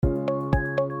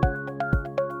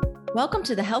Welcome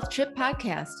to the Health Trip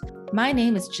Podcast. My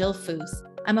name is Jill Foose.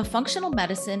 I'm a functional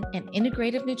medicine and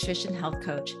integrative nutrition health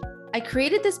coach. I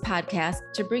created this podcast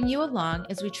to bring you along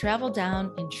as we travel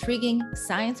down intriguing,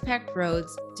 science-packed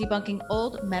roads, debunking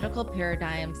old medical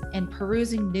paradigms and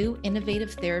perusing new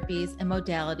innovative therapies and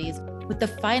modalities with the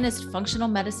finest functional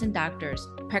medicine doctors,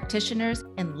 practitioners,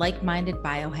 and like-minded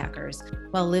biohackers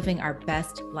while living our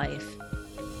best life.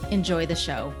 Enjoy the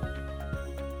show.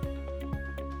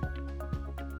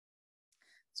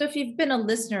 So if you've been a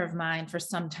listener of mine for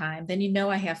some time, then you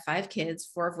know I have 5 kids,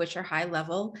 4 of which are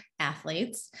high-level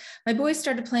athletes. My boys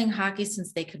started playing hockey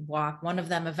since they could walk, one of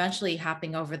them eventually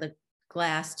hopping over the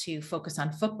glass to focus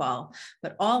on football,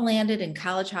 but all landed in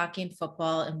college hockey and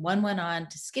football, and one went on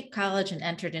to skip college and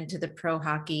entered into the pro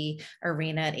hockey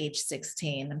arena at age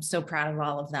 16. I'm so proud of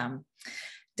all of them.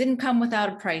 Didn't come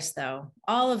without a price, though.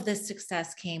 All of this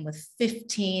success came with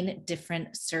 15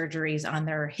 different surgeries on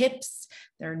their hips,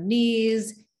 their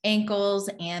knees, ankles,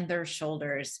 and their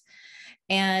shoulders.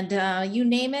 And you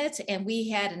name it, and we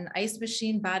had an ice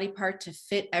machine body part to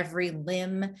fit every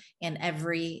limb and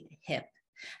every hip.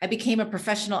 I became a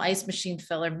professional ice machine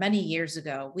filler many years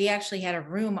ago. We actually had a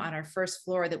room on our first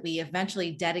floor that we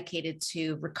eventually dedicated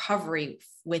to recovery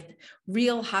with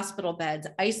real hospital beds,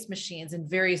 ice machines, and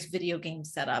various video game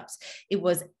setups. It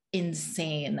was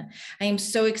insane. I am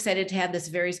so excited to have this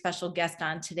very special guest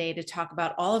on today to talk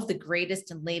about all of the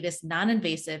greatest and latest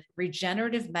non-invasive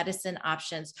regenerative medicine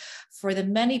options for the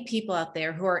many people out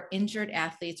there who are injured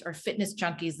athletes or fitness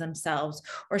junkies themselves,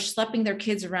 or schlepping their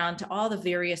kids around to all the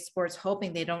various sports,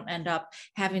 hoping they don't end up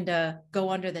having to go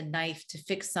under the knife to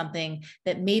fix something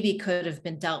that maybe could have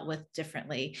been dealt with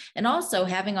differently. And also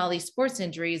having all these sports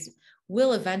injuries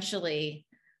will eventually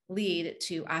lead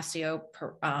to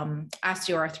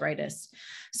osteoarthritis.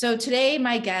 So today,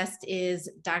 my guest is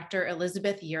Dr.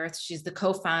 Elizabeth Yurth. She's the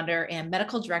co-founder and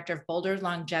medical director of Boulder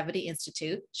Longevity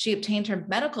Institute. She obtained her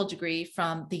medical degree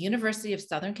from the University of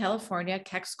Southern California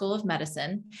Keck School of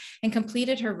Medicine and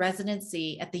completed her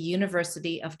residency at the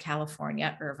University of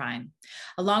California, Irvine.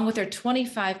 Along with her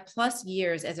 25 plus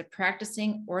years as a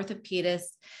practicing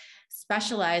orthopedist,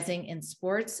 specializing in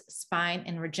sports, spine,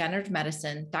 and regenerative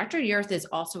medicine, Dr. Yurth is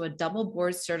also a double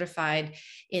board certified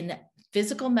in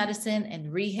physical medicine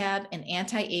and rehab and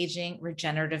anti-aging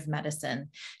regenerative medicine.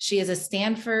 She is a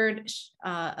Stanford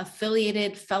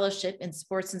affiliated fellowship in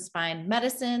sports and spine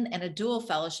medicine and a dual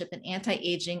fellowship in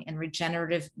anti-aging and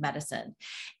regenerative medicine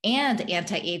and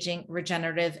anti-aging,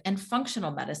 regenerative, and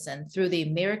functional medicine through the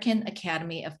American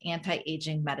Academy of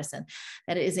Anti-Aging Medicine.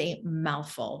 That is a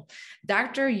mouthful.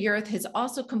 Dr. Yurth has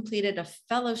also completed a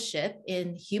fellowship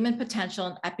in human potential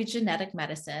and epigenetic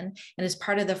medicine and is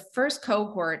part of the first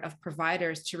cohort of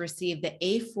providers to receive the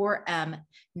A4M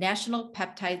National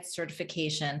Peptide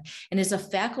Certification and is a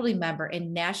faculty member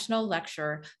and national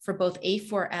lecturer for both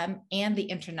A4M and the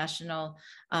International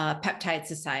Peptide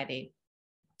Society.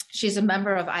 She's a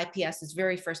member of IPS's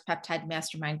very first peptide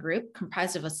mastermind group,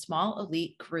 comprised of a small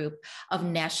elite group of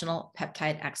national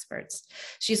peptide experts.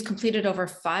 She's completed over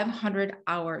 500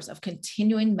 hours of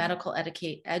continuing medical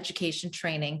education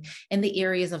training in the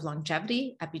areas of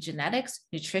longevity, epigenetics,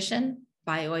 nutrition,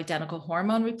 bioidentical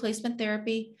hormone replacement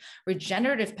therapy,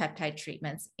 regenerative peptide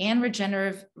treatments, and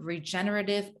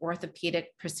regenerative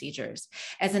orthopedic procedures.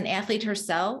 As an athlete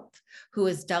herself who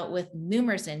has dealt with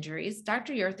numerous injuries,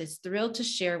 Dr. Yurth is thrilled to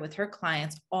share with her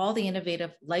clients all the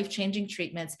innovative, life-changing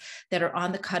treatments that are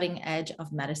on the cutting edge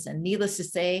of medicine. Needless to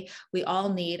say, we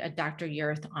all need a Dr.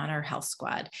 Yurth on our health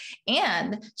squad.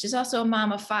 And she's also a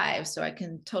mom of 5, so I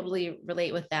can totally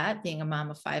relate with that, being a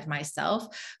mom of 5 myself.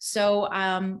 So,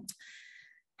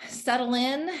 settle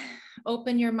in,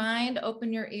 open your mind,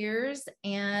 open your ears,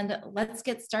 and let's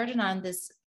get started on this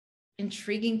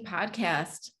intriguing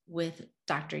podcast with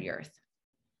Dr. Yurth.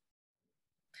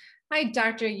 Hi,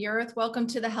 Dr. Yurth. Welcome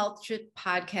to the Health Trip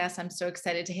Podcast. I'm so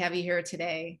excited to have you here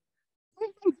today.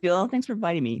 Thanks, Jill. Thanks for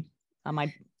inviting me.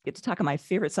 I get to talk on my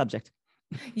favorite subject.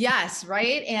 Yes,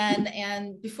 right.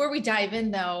 And before we dive in,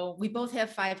 though, we both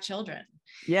have 5 children.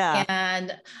 Yeah.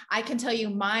 And I can tell you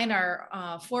mine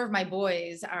are, 4 of my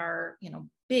boys are,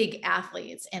 big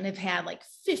athletes and have had like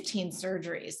 15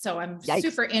 surgeries. So I'm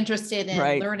super interested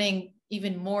in learning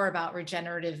even more about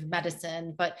regenerative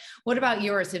medicine. But what about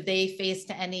yours? Have they faced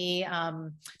any? Yeah,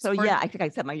 I think I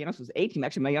said my youngest was 18.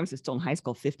 Actually, my youngest is still in high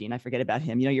school, 15. I forget about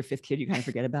him. Your 5th kid, you kind of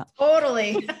forget about.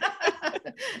 Totally.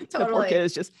 The poor kid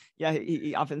is just,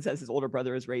 he often says his older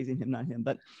brother is raising him, not him.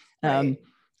 But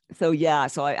so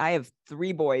I have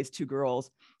 3 boys, 2 girls.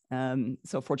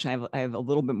 So fortunately, I have a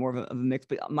little bit more of a mix,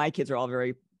 but my kids are all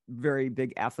very very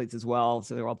big athletes as well.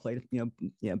 So they're all played,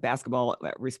 basketball,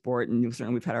 every sport. And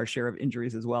certainly we've had our share of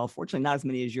injuries as well. Fortunately, not as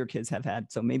many as your kids have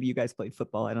had. So maybe you guys played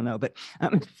football. I don't know, but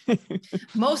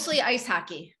mostly ice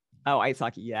hockey. Oh, ice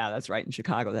hockey. Yeah, that's right. In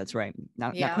Chicago. That's right.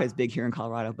 Not quite as big here in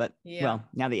Colorado, but well,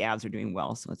 now the Avs are doing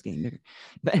well. So it's getting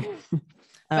bigger.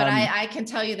 But I can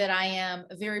tell you that I am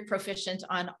very proficient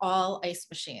on all ice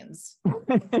machines.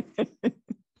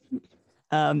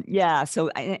 Yeah.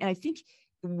 So I think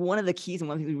one of the keys and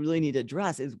one thing we really need to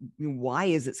address is why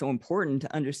is it so important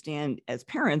to understand as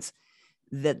parents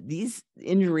that these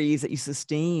injuries that you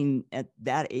sustain at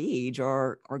that age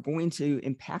are going to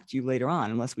impact you later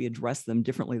on unless we address them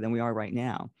differently than we are right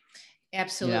now.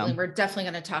 Absolutely. We're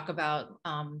definitely going to talk about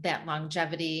that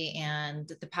longevity and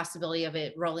the possibility of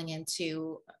it rolling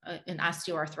into an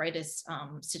osteoarthritis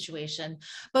situation.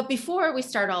 But before we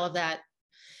start all of that,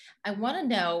 I want to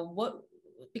know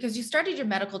because you started your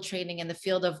medical training in the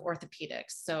field of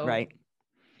orthopedics. So, right.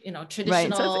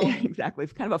 Traditional. Right. So exactly.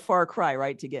 It's kind of a far cry,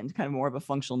 right, to get into kind of more of a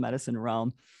functional medicine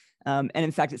realm. And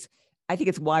in fact, I think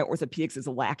it's why orthopedics is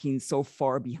lacking so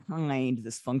far behind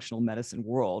this functional medicine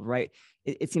world, right?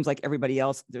 It seems like everybody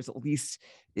else, there's at least,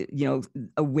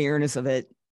 awareness of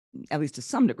it, at least to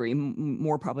some degree,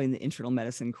 more probably in the internal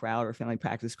medicine crowd or family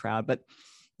practice crowd. But,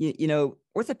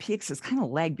 orthopedics has kind of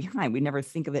lagged behind. We never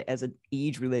think of it as an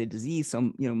age-related disease.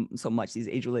 So much these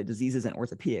age-related diseases and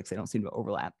orthopedics, they don't seem to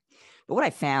overlap. But what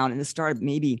I found, and this started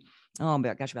maybe,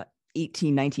 about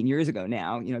 18, 19 years ago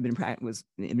now, I've been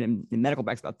in medical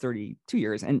practice about 32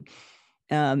 years. And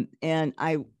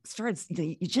I started,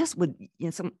 you just would,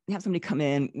 have somebody come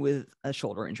in with a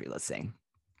shoulder injury, let's say, and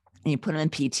you put them in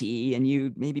PT and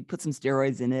you maybe put some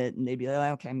steroids in it and they'd be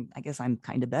like, okay, I guess I'm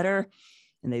kind of better.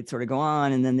 And they'd sort of go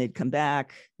on and then they'd come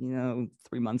back, 3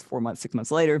 months, 4 months, 6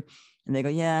 months later, and they go,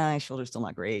 yeah, my shoulder's still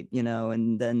not great,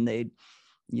 and then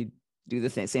you do the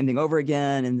same thing over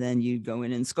again. And then you go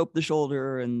in and scope the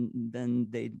shoulder and then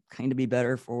they'd kind of be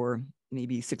better for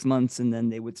maybe 6 months. And then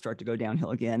they would start to go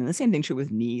downhill again. And the same thing true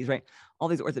with knees, right? All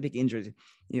these orthopedic injuries,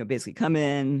 basically come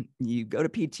in, you go to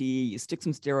PT, you stick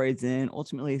some steroids in,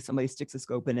 ultimately somebody sticks a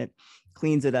scope in it,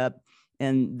 cleans it up.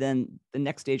 And then the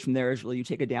next stage from there is really you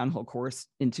take a downhill course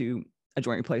into a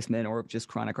joint replacement or just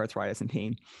chronic arthritis and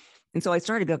pain. And so I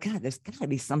started to go, God, there's got to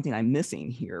be something I'm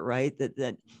missing here, right?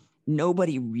 That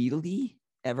nobody really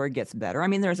ever gets better. I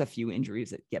mean, there's a few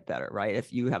injuries that get better, right?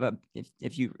 If you're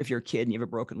a kid and you have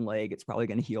a broken leg, it's probably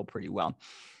going to heal pretty well.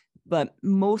 But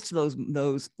most of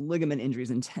those ligament injuries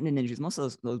and tendon injuries, most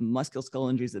of those musculoskeletal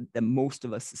injuries that most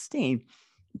of us sustain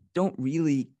don't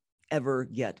really ever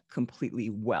get completely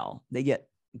well. They get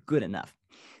good enough.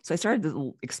 So I started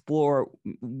to explore,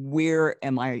 where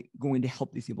am I going to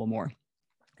help these people more? And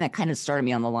that kind of started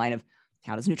me on the line of,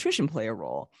 how does nutrition play a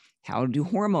role? How do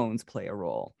hormones play a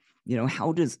role?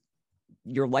 How does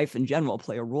your life in general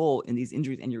play a role in these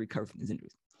injuries and your recovery from these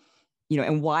injuries?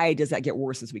 And why does that get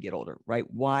worse as we get older, right?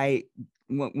 Why,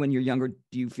 when you're younger,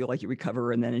 do you feel like you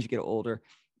recover? And then as you get older,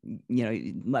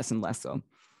 less and less so.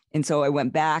 And so I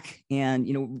went back and,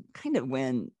 kind of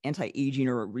when anti-aging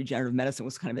or regenerative medicine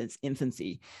was kind of in its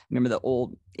infancy. Remember the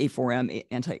old A4M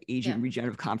anti-aging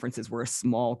regenerative conferences were a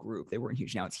small group. They weren't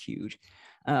huge. Now it's huge.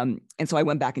 And so I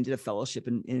went back and did a fellowship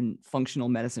in functional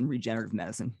medicine, regenerative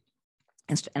medicine.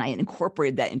 And I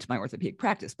incorporated that into my orthopedic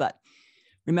practice. But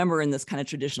remember, in this kind of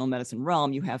traditional medicine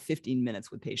realm, you have 15 minutes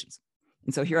with patients.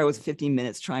 And so here I was 15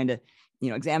 minutes trying to,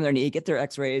 examine their knee, get their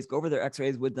x-rays, go over their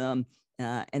x-rays with them,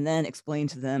 and then explain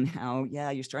to them how,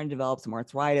 you're starting to develop some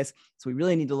arthritis. So we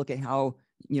really need to look at how,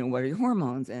 what are your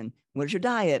hormones and what is your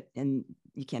diet? And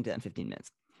you can't do that in 15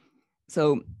 minutes.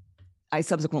 So I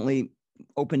subsequently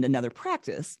opened another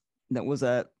practice that was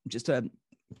just a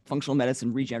functional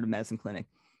medicine, regenerative medicine clinic,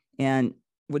 and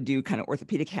would do kind of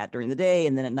orthopedic hat during the day.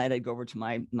 And then at night I'd go over to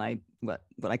my what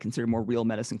I consider more real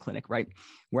medicine clinic, right?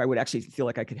 Where I would actually feel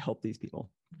like I could help these people.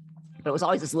 But it was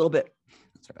always this little bit,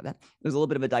 sorry about that. It was a little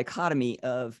bit of a dichotomy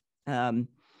of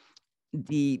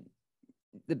the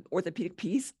orthopedic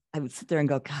piece. I would sit there and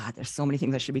go, God, there's so many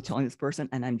things I should be telling this person.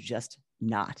 And I'm just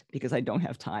not, because I don't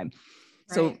have time.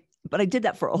 Right. So, but I did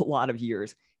that for a lot of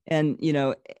years. And,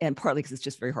 and partly because it's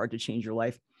just very hard to change your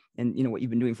life and, what you've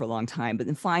been doing for a long time. But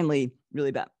then finally, really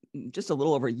about just a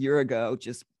little over a year ago,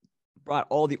 just brought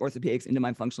all the orthopedics into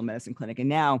my functional medicine clinic. And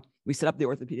now we set up the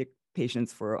orthopedic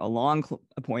patients for a long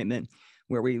appointment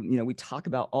where we talk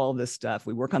about all this stuff.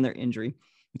 We work on their injury.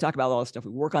 We talk about all this stuff.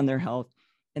 We work on their health.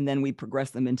 And then we progress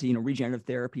them into, regenerative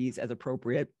therapies as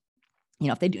appropriate.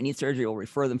 If they do need surgery, we'll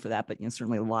refer them for that. But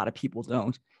certainly a lot of people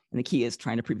don't. And the key is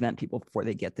trying to prevent people before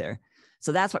they get there.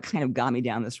 So that's what kind of got me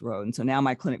down this road. And so now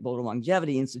my clinic, Boulder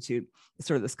Longevity Institute, is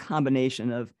sort of this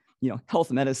combination of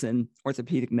health medicine,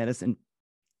 orthopedic medicine,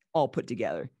 all put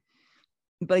together.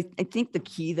 But I think the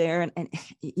key there, and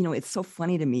it's so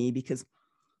funny to me because,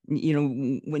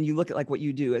 when you look at like what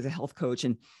you do as a health coach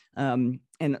and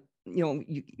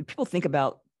people think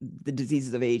about the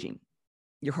diseases of aging,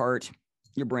 your heart,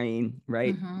 your brain,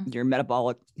 right? Your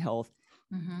metabolic health.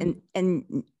 And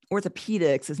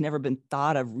orthopedics has never been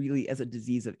thought of really as a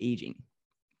disease of aging.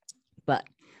 But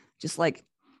just like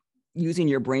using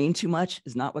your brain too much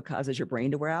is not what causes your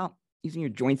brain to wear out, using your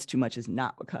joints too much is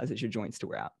not what causes your joints to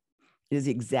wear out. It is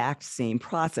the exact same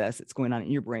process that's going on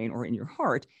in your brain or in your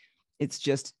heart. It's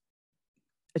just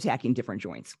attacking different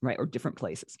joints, right? Or different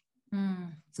places.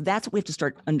 So that's what we have to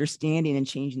start understanding and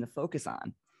changing the focus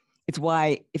on. It's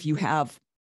why if you have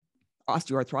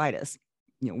osteoarthritis,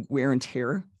 wear and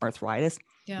tear arthritis,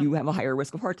 you have a higher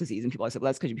risk of heart disease. And people always say, well,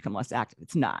 that's because you become less active.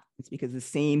 It's not. It's because the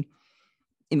same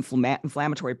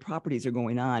inflammatory properties are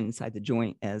going on inside the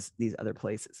joint as these other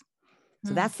places.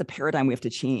 So that's the paradigm we have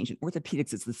to change. And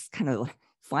orthopedics is this kind of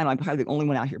final, I'm probably the only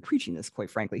one out here preaching this,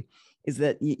 quite frankly, is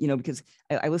that, because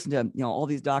I listen to, all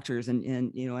these doctors and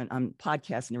on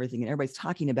podcasts and everything, and everybody's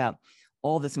talking about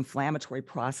all this inflammatory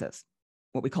process,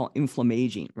 what we call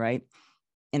inflammaging, right?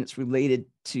 And it's related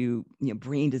to,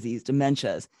 brain disease,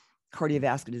 dementias,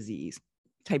 cardiovascular disease,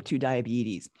 type 2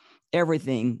 diabetes,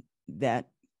 everything that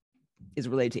is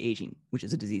related to aging, which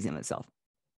is a disease in itself.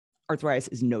 Arthritis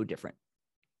is no different,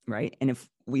 right? And if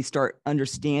we start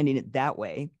understanding it that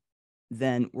way,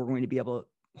 then we're going to be able to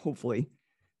hopefully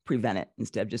prevent it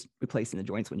instead of just replacing the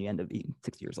joints when you end up being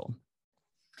 60 years old.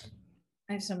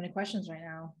 I have so many questions right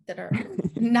now that are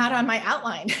not on my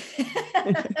outline.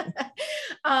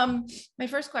 My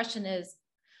first question is,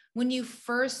 when you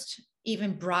first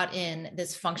even brought in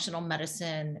this functional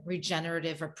medicine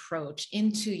regenerative approach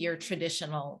into your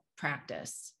traditional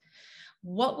practice,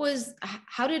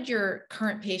 how did your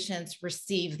current patients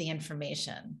receive the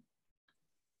information?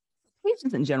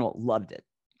 Patients in general loved it.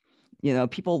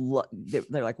 People,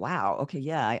 they're like, wow, okay,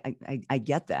 yeah, I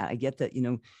get that. I get that,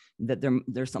 that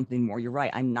there's something more. You're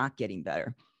right. I'm not getting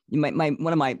better.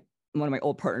 One of my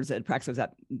old partners at practice I was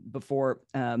at before,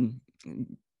 I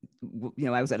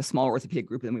was at a smaller orthopedic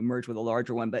group and then we merged with a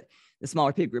larger one, but the smaller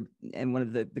orthopedic group, and one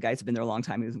of the guys had been there a long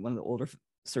time. He was one of the older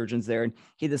surgeons there. And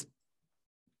he had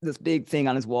this big thing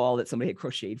on his wall that somebody had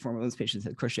crocheted for him. One of those patients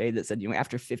had crocheted that said,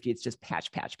 after 50, it's just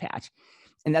patch, patch, patch.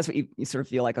 And that's what you sort of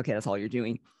feel like, okay, that's all you're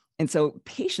doing. And so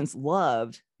patients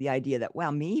loved the idea that, wow,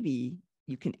 maybe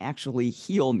you can actually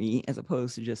heal me as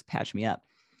opposed to just patch me up.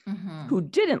 Who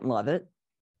didn't love it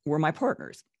were my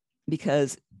partners,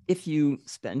 because if you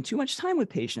spend too much time with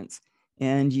patients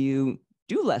and you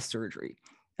do less surgery,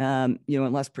 and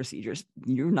less procedures,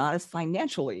 you're not as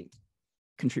financially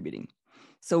contributing.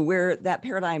 So where that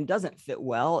paradigm doesn't fit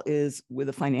well is with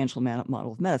a financial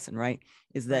model of medicine, right?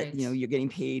 Is that, Right. You're getting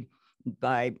paid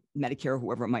by Medicare,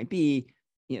 whoever it might be,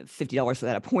 $50 for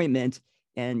that appointment,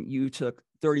 and you took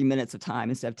 30 minutes of time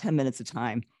instead of 10 minutes of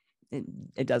time.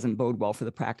 It doesn't bode well for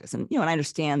the practice. And, and I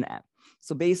understand that.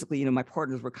 So basically, my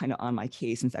partners were kind of on my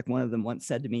case. In fact, one of them once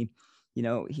said to me,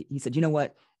 he said, you know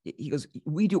what? He goes,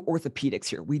 we do orthopedics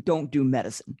here. We don't do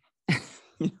medicine.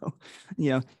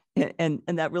 And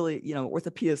that really,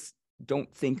 orthopedists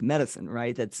don't think medicine,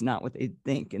 right? That's not what they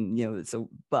think. And,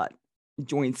 but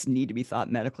joints need to be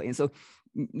thought medically. And so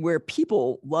where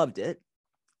people loved it,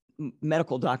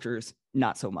 medical doctors,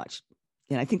 not so much.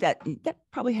 And I think that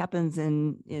probably happens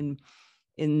in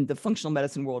the functional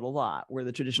medicine world a lot, where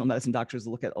the traditional medicine doctors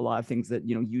look at a lot of things that,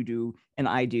 you do and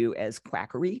I do as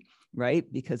quackery,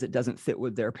 right? Because it doesn't fit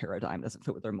with their paradigm, doesn't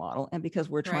fit with their model. And because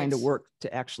we're trying to work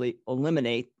to actually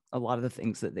eliminate a lot of the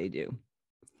things that they do.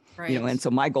 Right. And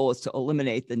so my goal is to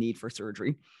eliminate the need for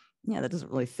surgery. Yeah, that doesn't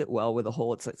really fit well with the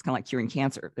whole, it's kind of like curing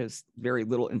cancer. There's very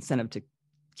little incentive to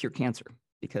cure cancer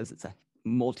because it's a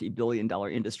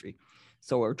multi-billion-dollar industry.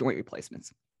 So are joint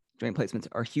replacements. Joint replacements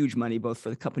are huge money, both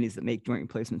for the companies that make joint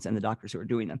replacements and the doctors who are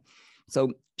doing them.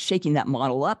 So shaking that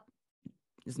model up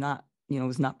is not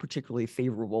particularly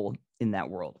favorable in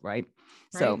that world, right?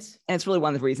 So, and it's really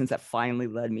one of the reasons that finally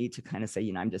led me to kind of say,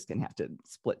 I'm just going to have to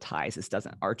split ties.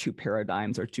 Our two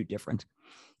paradigms are too different,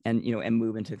 and and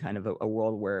move into kind of a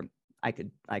world where I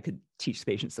could teach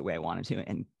patients the way I wanted to,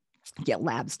 and get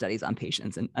lab studies on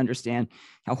patients and understand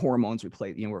how hormones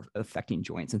were affecting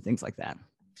joints and things like that.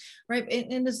 Right.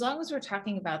 And as long as we're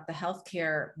talking about the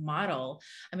healthcare model,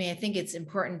 I mean, I think it's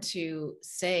important to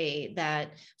say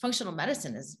that functional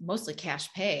medicine is mostly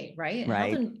cash pay, right?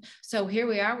 Right. So here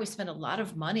we are, we spend a lot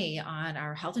of money on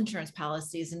our health insurance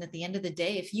policies. And at the end of the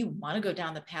day, if you want to go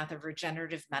down the path of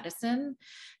regenerative medicine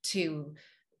to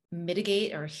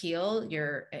mitigate or heal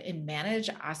and manage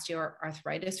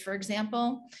osteoarthritis, for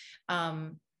example,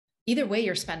 either way,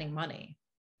 you're spending money.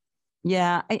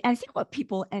 Yeah, I think what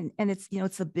people, and it's,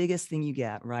 it's the biggest thing you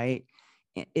get, right?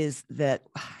 Is that,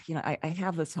 I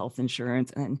have this health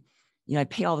insurance, and, I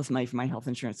pay all this money for my health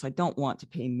insurance. So I don't want to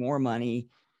pay more money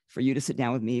for you to sit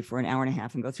down with me for an hour and a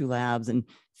half and go through labs and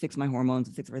fix my hormones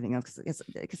and fix everything else,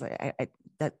 because I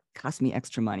that costs me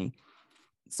extra money.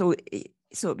 So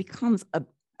it becomes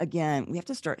again, we have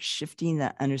to start shifting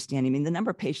that understanding. I mean, the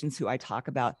number of patients who I talk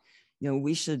about,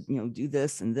 we should, do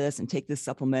this and take this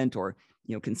supplement, or,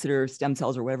 consider stem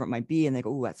cells or whatever it might be. And they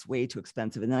go, oh, that's way too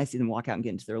expensive. And then I see them walk out and get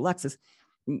into their Lexus.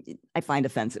 I find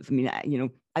offensive. I mean,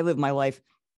 I live my life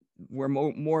where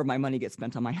more of my money gets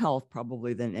spent on my health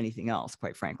probably than anything else,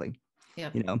 quite frankly. Yeah.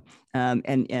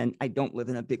 And I don't live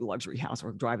in a big luxury house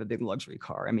or drive a big luxury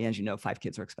car. I mean, as you know, 5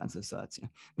 kids are expensive. So that's,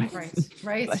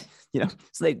 right. But,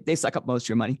 so they suck up most of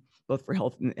your money, both for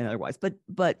health and otherwise. But,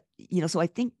 so I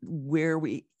think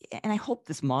and I hope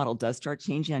this model does start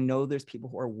changing. I know there's people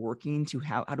who are working to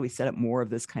how do we set up more of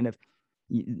this kind of,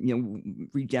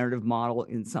 regenerative model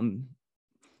in some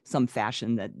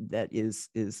fashion that is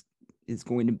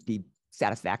going to be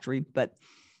satisfactory. But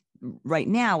right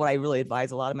now, what I really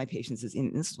advise a lot of my patients is,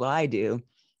 and this is what I do,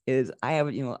 is I have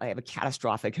a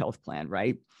catastrophic health plan,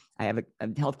 right? I have a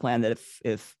health plan that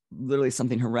if literally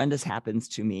something horrendous happens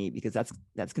to me, because that's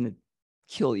going to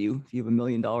kill you if you have $1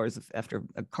 million after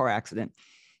a car accident.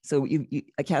 So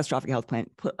a catastrophic health plan,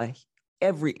 put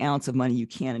every ounce of money you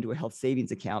can into a health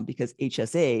savings account, because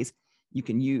HSAs you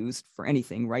can use for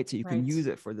anything, right? So you can use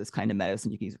it for this kind of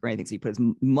medicine. You can use it for anything. So you put as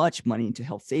much money into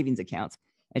health savings accounts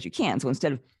as you can. So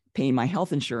instead of paying my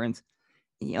health insurance,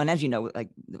 and as you know, like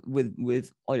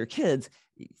with all your kids,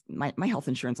 my health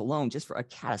insurance alone, just for a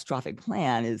catastrophic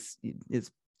plan, is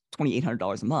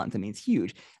 $2,800 a month. I mean, it's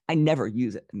huge. I never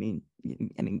use it. I mean,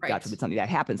 God forbid something that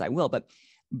happens, I will,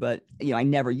 but I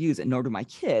never use it, nor do my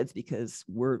kids, because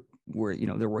we're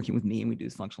they're working with me and we do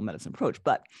this functional medicine approach.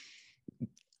 But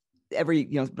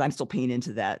but I'm still paying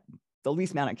into that the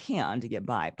least amount I can to get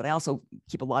by. But I also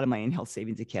keep a lot of money in health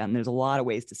savings account. And there's a lot of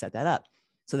ways to set that up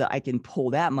so that I can pull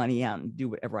that money out and do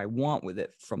whatever I want with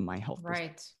it from my health.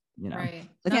 Right. I think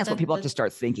that's what people have to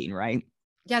start thinking, right?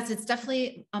 Yes, it's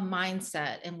definitely a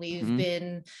mindset. And we've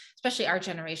been, especially our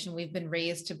generation, we've been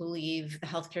raised to believe the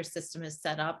healthcare system is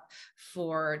set up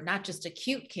for not just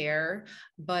acute care,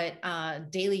 but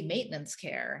daily maintenance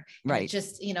care. And right. It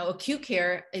just, acute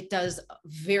care, it does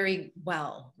very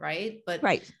well, right? But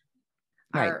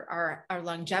our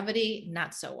longevity,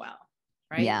 not so well,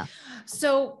 right? Yeah.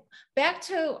 So back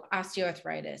to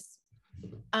osteoarthritis.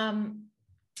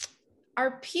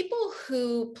 Are people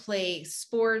who play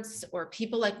sports, or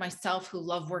people like myself who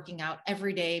love working out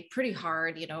every day pretty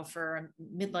hard, for a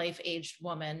midlife aged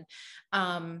woman,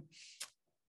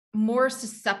 more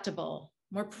susceptible,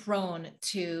 more prone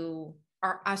to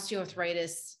our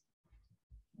osteoarthritis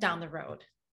down the road?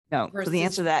 No. So the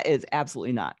answer to that is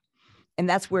absolutely not. And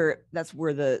that's where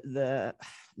the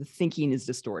thinking is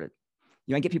distorted.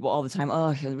 I get people all the time,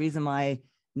 oh, the reason my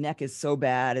neck is so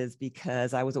bad is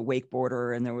because I was a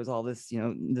wakeboarder and there was all this,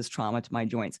 this trauma to my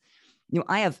joints.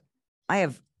 I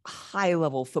have high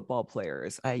level football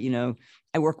players. I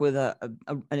work with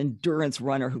an endurance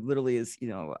runner who literally is,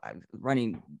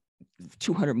 running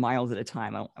 200 miles at a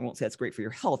time. I won't say that's great for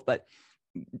your health, but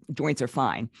joints are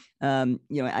fine.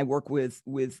 I work with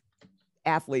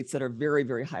athletes that are very,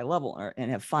 very high level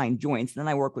and have fine joints. And then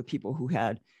I work with people who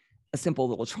had a simple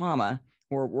little trauma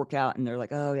or work out and they're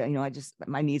like, oh yeah,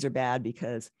 my knees are bad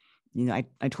because, I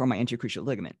tore my anterior cruciate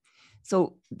ligament.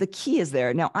 So the key is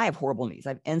there. Now I have horrible knees. I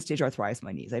have end stage arthritis in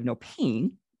my knees. I have no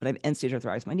pain, but I have end stage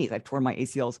arthritis in my knees. I've torn my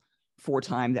ACLs 4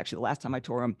 times. Actually, the last time I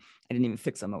tore them, I didn't even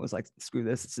fix them. I was like, screw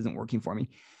this isn't working for me.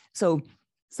 So,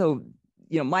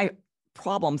 my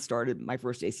problem started my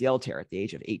first ACL tear at the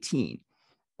age of 18.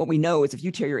 What we know is if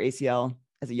you tear your ACL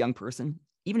as a young person,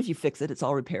 even if you fix it, it's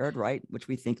all repaired, right? Which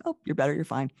we think, oh, you're better, you're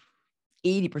fine.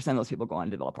 80% of those people go on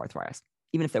to develop arthritis.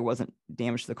 Even if there wasn't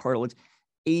damage to the cartilage,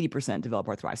 80% develop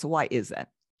arthritis. So why is that?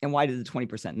 And why did the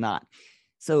 20% not?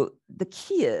 So the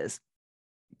key is,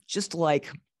 just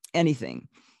like anything,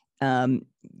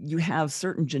 you have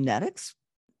certain genetics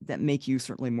that make you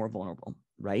certainly more vulnerable,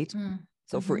 right?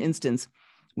 So for instance,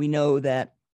 we know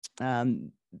that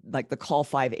like the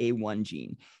COL5A1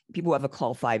 gene, people who have a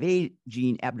COL5A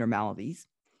gene abnormalities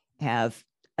have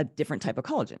a different type of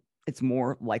collagen. It's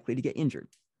more likely to get injured.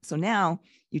 So now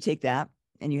you take that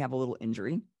and you have a little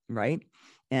injury, right?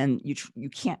 And you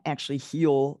can't actually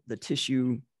heal the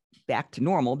tissue back to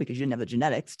normal because you didn't have the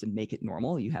genetics to make it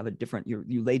normal. You have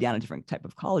you lay down a different type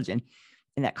of collagen.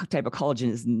 And that type of collagen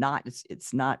is not,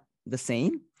 it's not the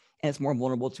same, and it's more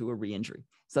vulnerable to a re-injury.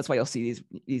 So that's why you'll see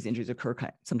these injuries occur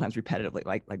sometimes repetitively,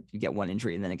 like you get one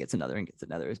injury and then it gets another and gets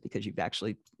another, is because you've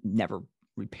actually never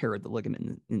repaired the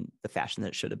ligament in the fashion that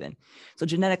it should have been. So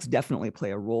genetics definitely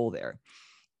play a role there.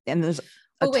 And there's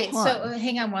so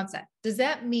hang on one sec. Does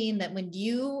that mean that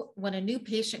when a new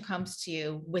patient comes to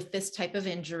you with this type of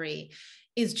injury,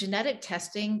 is genetic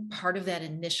testing part of that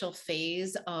initial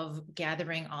phase of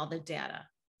gathering all the data?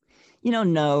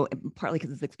 No, partly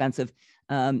because it's expensive,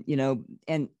 and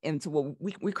so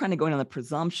we're kind of going on the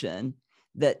presumption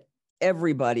that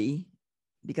everybody,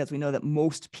 because we know that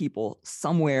most people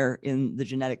somewhere in the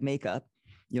genetic makeup,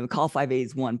 COL5A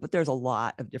is one, but there's a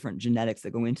lot of different genetics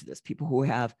that go into this. People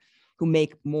who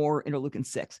make more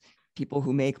interleukin-6, people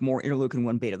who make more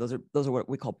interleukin-1 beta. Those are what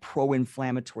we call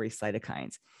pro-inflammatory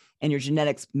cytokines. And your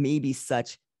genetics may be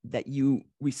such that you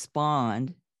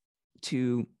respond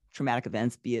to traumatic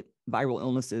events, be it viral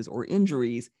illnesses or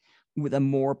injuries, with a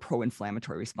more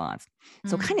pro-inflammatory response.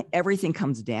 So kind of everything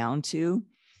comes down to,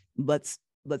 let's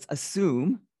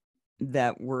assume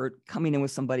that we're coming in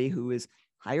with somebody who is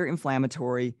higher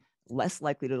inflammatory, less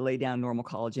likely to lay down normal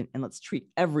collagen, and let's treat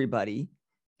everybody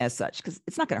as such, because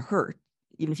it's not going to hurt.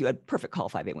 Even if you had perfect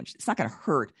COL5A, it's not going to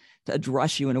hurt to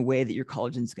address you in a way that your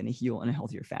collagen is going to heal in a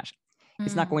healthier fashion.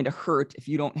 It's not going to hurt if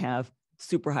you don't have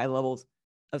super high levels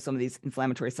of some of these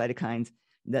inflammatory cytokines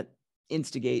that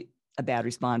instigate a bad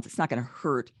response. It's not going to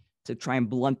hurt to try and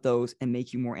blunt those and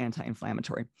make you more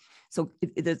anti-inflammatory. So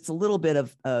it's a little bit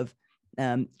of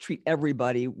treat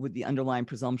everybody with the underlying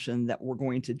presumption that we're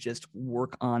going to just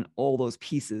work on all those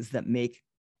pieces that make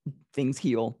things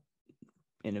heal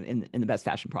in the best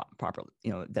fashion properly,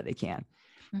 that they can,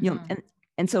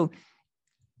 and so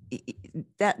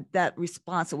that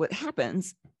response. So what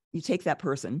happens? You take that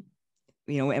person,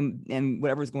 and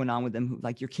whatever's going on with them,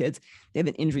 like your kids, they have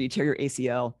an injury, you tear your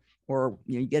ACL, or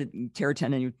you tear a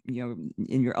tendon,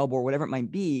 in your elbow, or whatever it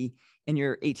might be, and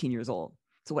you're 18 years old.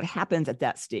 So what happens at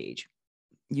that stage?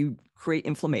 You create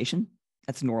inflammation.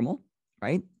 That's normal,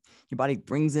 right? Your body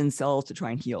brings in cells to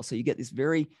try and heal. So you get these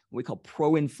what we call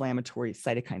pro-inflammatory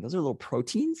cytokines. Those are little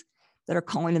proteins that are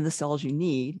calling in the cells you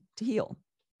need to heal.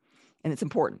 And it's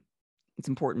important. It's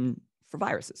important for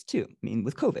viruses too. I mean,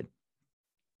 with COVID,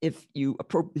 if you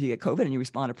get COVID and you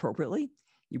respond appropriately,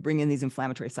 you bring in these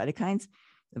inflammatory cytokines,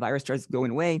 the virus starts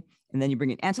going away, and then you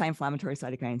bring in anti-inflammatory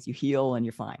cytokines, you heal, and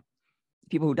you're fine.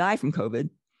 People who die from COVID,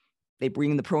 they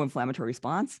bring in the pro-inflammatory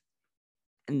response,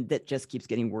 and that just keeps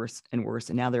getting worse and worse.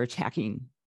 And now they're attacking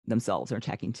themselves, they're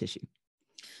attacking tissue.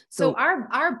 So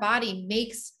our body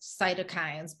makes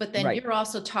cytokines, but then right. You're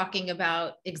also talking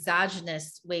about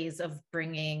exogenous ways of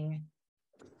bringing.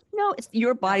 No, it's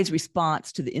your body's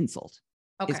response to the insult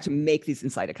is to make these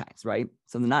cytokines, right?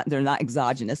 So they're not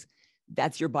exogenous.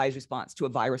 That's your body's response to a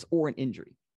virus or an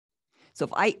injury. So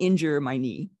if I injure my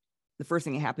knee, the first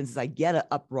thing that happens is I get an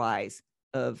uprise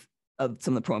of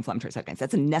some of the pro-inflammatory cytokines.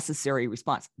 That's a necessary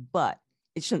response, but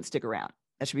it shouldn't stick around.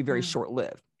 That should be very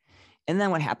short-lived. And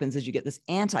then what happens is you get this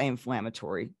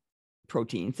anti-inflammatory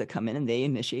proteins that come in and they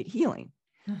initiate healing.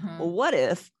 Well, what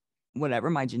if whatever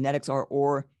my genetics are,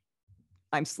 or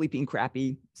I'm sleeping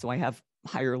crappy, so I have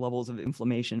higher levels of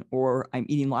inflammation, or I'm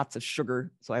eating lots of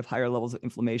sugar, so I have higher levels of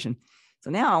inflammation.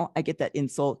 So now I get that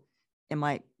insult and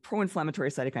my pro-inflammatory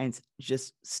cytokines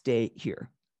just stay here.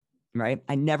 Right?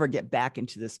 I never get back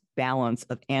into this balance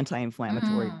of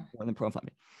anti-inflammatory more than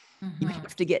pro-inflammatory. You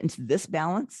have to get into this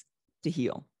balance to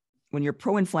heal. When you're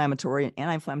pro-inflammatory and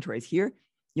anti-inflammatory is here,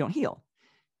 you don't heal.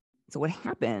 So what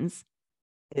happens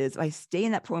is I stay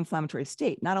in that pro-inflammatory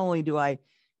state. Not only do I,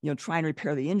 try and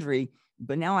repair the injury,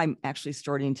 but now I'm actually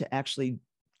starting to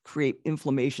create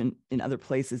inflammation in other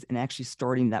places and actually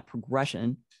starting that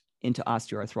progression into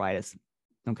osteoarthritis.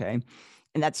 Okay.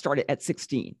 And that started at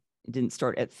 16. It didn't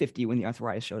start at 50 when the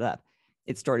arthritis showed up.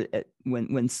 It started at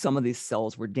when some of these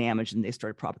cells were damaged and they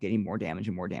started propagating more damage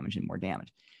and more damage and more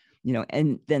damage,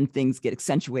 and then things get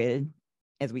accentuated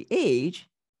as we age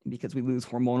because we lose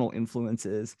hormonal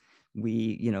influences.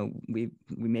 We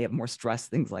may have more stress,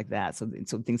 things like that. So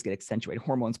things get accentuated.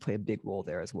 Hormones play a big role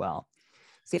there as well.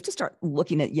 So you have to start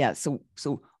looking at,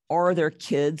 so are there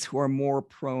kids who are more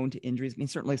prone to injuries? I mean,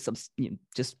 certainly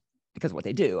just because of what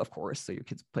they do, of course. So your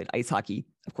kids played ice hockey,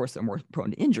 of course, they're more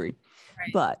prone to injury. Right.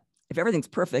 But if everything's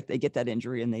perfect, they get that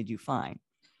injury and they do fine.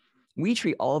 We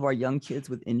treat all of our young kids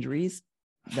with injuries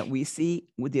that we see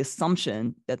with the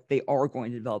assumption that they are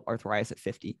going to develop arthritis at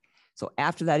 50. So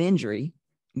after that injury,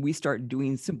 we start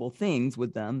doing simple things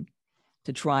with them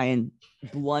to try and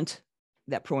blunt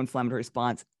that pro-inflammatory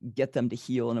response, get them to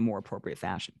heal in a more appropriate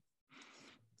fashion.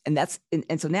 And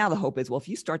so now the hope is, well, if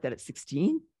you start that at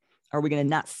 16, are we going to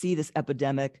not see this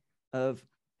epidemic of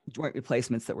joint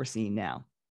replacements that we're seeing now,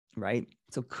 right?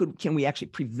 So can we actually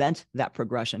prevent that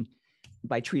progression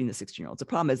by treating the 16-year-olds? The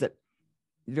problem is that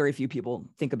very few people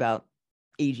think about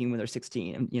aging when they're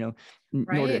 16, and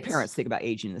nor do their parents think about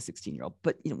aging in a 16-year-old.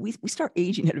 But we start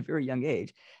aging at a very young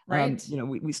age. Right.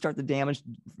 We start the damage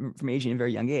from aging at a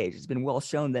very young age. It's been well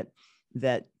shown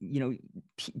that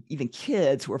even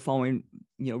kids who are following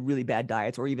really bad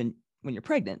diets, or even when you're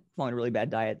pregnant following a really bad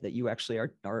diet, that you actually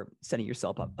are setting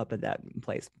yourself up at that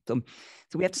place. So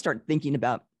we have to start thinking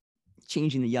about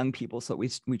changing the young people so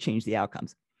we change the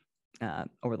outcomes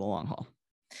over the long haul.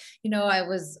 I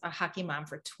was a hockey mom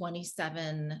for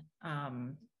 27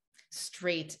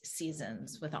 straight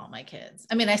seasons with all my kids.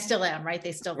 I mean, I still am, right?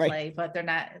 They still play, but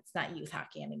it's not youth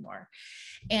hockey anymore.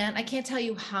 And I can't tell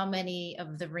you how many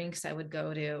of the rinks I would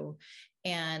go to.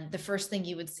 And the first thing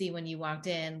you would see when you walked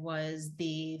in was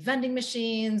the vending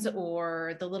machines,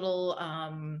 or the little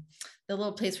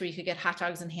place where you could get hot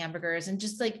dogs and hamburgers. And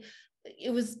just like, it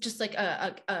was just like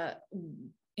a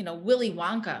Willy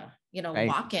Wonka,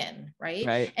 walk in,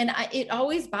 right? And it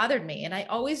always bothered me. And I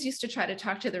always used to try to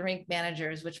talk to the rink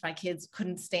managers, which my kids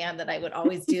couldn't stand, that I would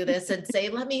always do this and say,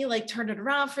 let me turn it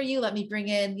around for you. Let me bring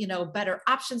in, better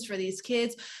options for these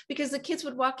kids, because the kids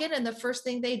would walk in and the first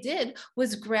thing they did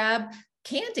was grab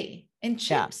candy and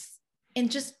chips. And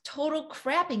just total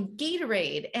crap, and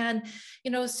Gatorade. And,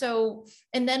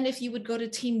 and then if you would go to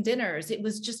team dinners, it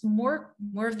was just more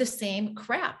of the same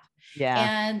crap. Yeah.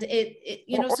 And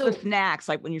or so the snacks,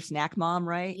 like when you're snack mom,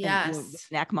 right? Yes. And,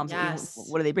 snack moms, yes.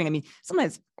 What do they bring? I mean,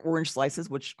 sometimes orange slices,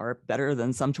 which are better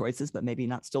than some choices, but maybe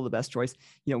not still the best choice,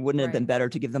 wouldn't have been better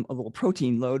to give them a little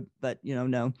protein load, but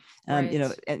no,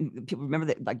 and people remember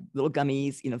that, like little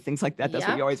gummies, things like that. That's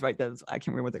what you always write those. I can't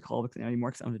remember what they're called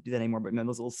anymore, because I don't do that anymore, but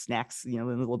those little snacks, in the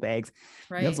little bags,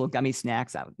 those little gummy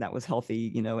snacks, that was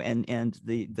healthy, and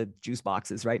the juice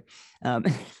boxes, right? Not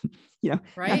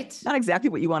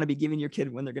exactly what you want to be giving your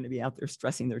kid when they're going to be out there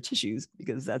stressing their tissues,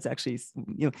 because that's actually,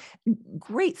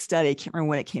 great study. I can't remember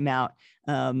when it came out,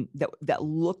 that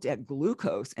looked at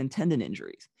glucose and tendon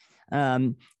injuries.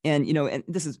 And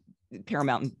this is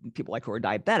paramount in people who are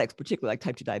diabetics, particularly like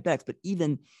type 2 diabetics. But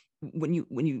even when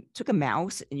you took a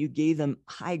mouse and you gave them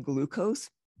high glucose,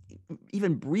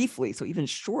 even briefly, so even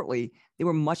shortly, they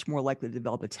were much more likely to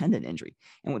develop a tendon injury.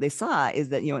 And what they saw is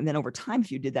that, and then over time,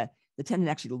 if you did that, the tendon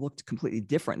actually looked completely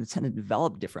different. The tendon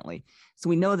developed differently. So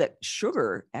we know that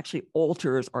sugar actually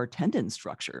alters our tendon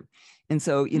structure. And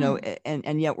so,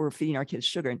 and yet we're feeding our kids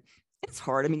sugar. And it's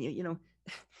hard. I mean,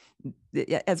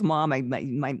 as mom, my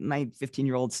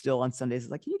 15-year-old still on Sundays is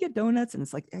like, can you get donuts? And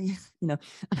it's like, the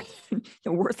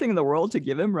worst thing in the world to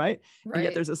give him, right? And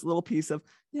yet there's this little piece of,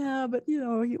 but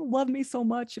he'll love me so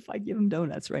much if I give him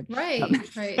donuts, right? Right.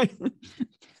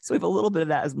 So we have a little bit of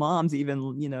that as moms, even,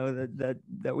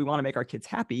 that we want to make our kids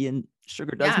happy, and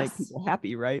sugar does make people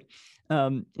happy, right?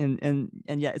 And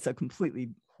yet it's a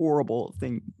completely horrible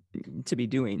thing to be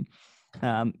doing,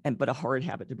 but a hard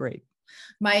habit to break.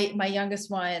 My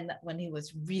youngest one, when he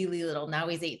was really little, now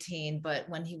he's 18, but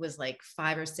when he was like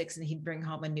 5 or 6, and he'd bring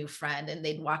home a new friend, and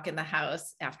they'd walk in the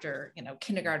house after,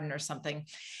 kindergarten or something.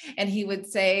 And he would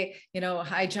say,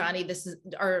 hi, Johnny,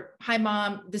 hi,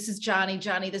 Mom, this is Johnny.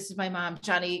 Johnny, this is my mom.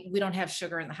 Johnny, we don't have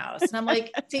sugar in the house. And I'm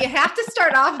like, so you have to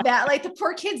start off that, like, the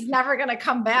poor kid's never going to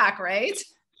come back. Right.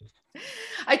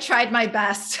 I tried my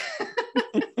best.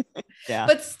 Yeah.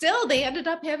 But still, they ended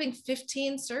up having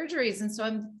 15 surgeries. And so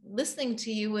I'm listening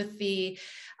to you with the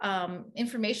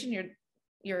information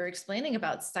you're explaining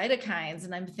about cytokines.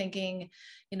 And I'm thinking,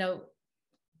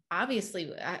 obviously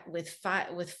with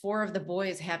 4 of the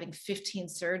boys having 15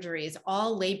 surgeries,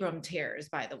 all labrum tears,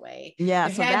 by the way. Yeah.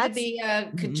 There had to be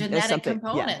a genetic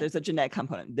component. Yeah, there's a genetic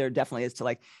component. There definitely is,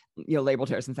 to labral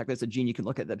tears. In fact, there's a gene you can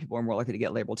look at that people are more likely to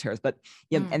get labral tears, but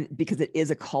and because it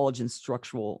is a collagen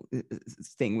structural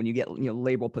thing when you get,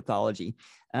 labral pathology.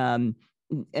 And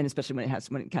especially when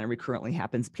it kind of recurrently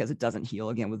happens, because it doesn't heal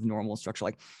again with normal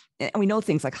structure. And we know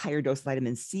things like higher dose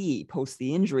vitamin C post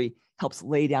the injury helps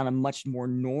lay down a much more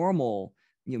normal,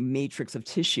 matrix of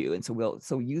tissue. And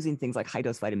so using things like high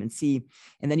dose vitamin C,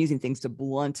 and then using things to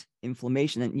blunt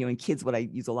inflammation. And, in kids, what I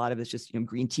use a lot of is just,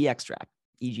 green tea extract,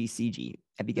 EGCG,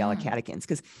 epigallocatechins,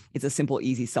 because it's a simple,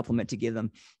 easy supplement to give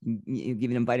them,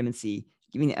 giving them vitamin C,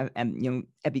 giving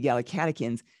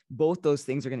epigallocatechins. Both those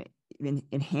things are going to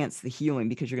enhance the healing,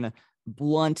 because you're going to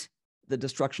blunt the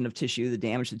destruction of tissue, the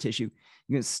damage to tissue.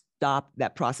 You're going to stop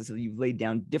that process of you've laid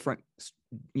down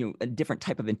a different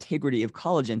type of integrity of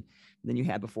collagen than you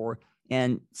had before.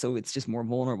 And so it's just more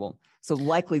vulnerable. So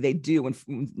likely they do,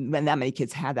 when that many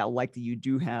kids have that, likely you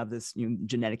do have this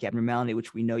genetic abnormality,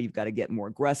 which we know you've got to get more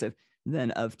aggressive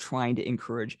than of trying to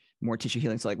encourage more tissue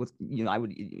healing. So like with, I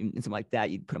would, in something like that,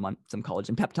 you'd put them on some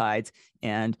collagen peptides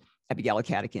and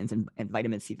epigallocatechins and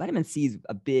vitamin C. Vitamin C is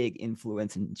a big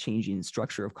influence in changing the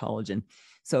structure of collagen.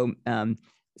 So,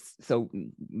 so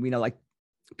we know, like,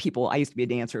 people, I used to be a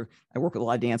dancer. I work with a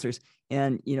lot of dancers,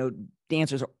 and,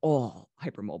 dancers are all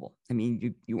hypermobile. I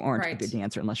mean, you aren't a good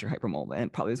dancer unless you're hypermobile. And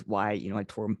it probably is why, I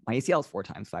tore my ACLs 4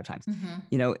 times, 5 times,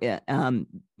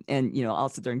 and, I'll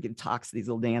sit there and give talks to these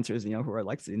little dancers, who are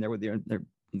like sitting there with their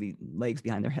legs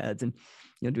behind their heads and,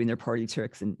 doing their party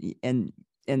tricks. And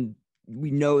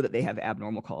we know that they have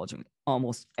abnormal collagen.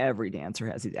 Almost every dancer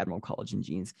has these abnormal collagen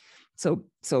genes. So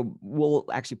we'll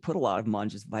actually put a lot of them on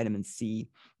just vitamin C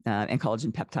and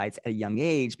collagen peptides at a young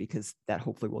age, because that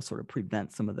hopefully will sort of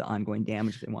prevent some of the ongoing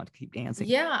damage if they want to keep dancing.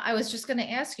 Yeah, I was just going to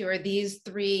ask you, are these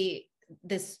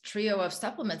this trio of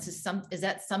supplements, is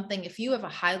that something, if you have a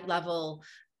high level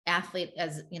athlete,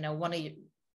 as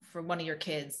for one of your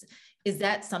kids, is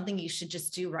that something you should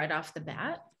just do right off the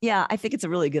bat? Yeah, I think it's a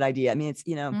really good idea. I mean, it's,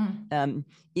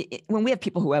 when we have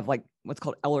people who have like what's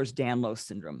called Ehlers-Danlos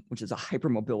syndrome, which is a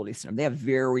hypermobility syndrome, they have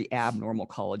very abnormal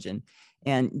collagen.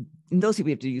 And in those people,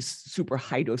 you have to use super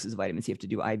high doses of vitamin C. You have to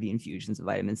do IV infusions of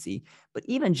vitamin C. But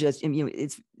even just,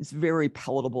 it's very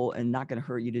palatable and not going to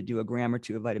hurt you to do a gram or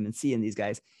 2 of vitamin C in these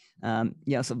guys.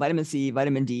 So vitamin C,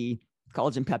 vitamin D,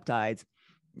 collagen peptides.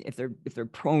 If they're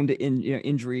prone to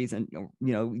injuries and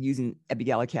using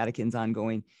epigallocatechins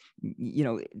ongoing,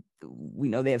 we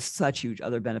know they have such huge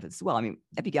other benefits as well. I mean,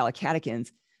 epigallocatechins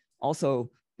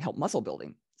also help muscle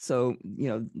building. So,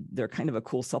 they're kind of a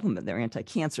cool supplement. They're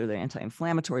anti-cancer, they're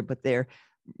anti-inflammatory, but they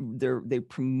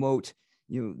promote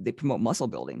muscle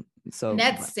building. So, and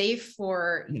that's safe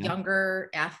for younger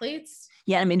athletes.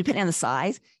 Yeah, I mean, depending on the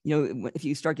size, if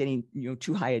you start getting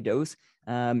too high a dose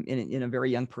in a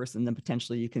very young person, then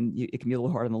potentially it can be a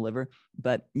little hard on the liver.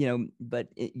 But you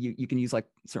can use like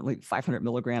certainly 500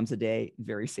 milligrams a day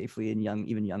very safely in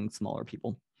even young smaller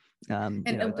people. And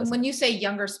when you say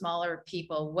younger, smaller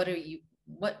people,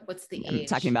 what's the age? I'm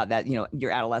talking about that,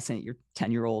 your adolescent, your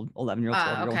 10-year-old, 11-year-old,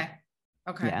 12-year-old.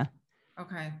 Okay. Yeah.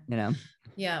 Okay.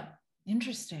 Yeah.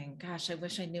 Interesting. Gosh, I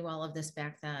wish I knew all of this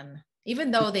back then.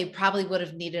 Even though they probably would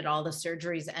have needed all the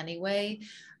surgeries anyway,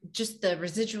 just the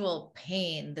residual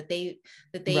pain that they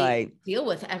right. deal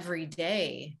with every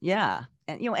day. Yeah.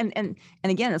 And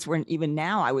again, that's where even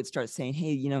now I would start saying,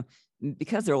 hey,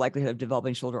 because their likelihood of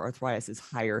developing shoulder arthritis is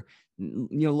higher,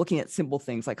 looking at simple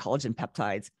things like collagen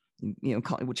peptides,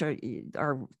 which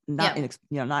are not,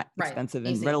 not expensive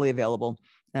and readily available,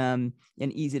 and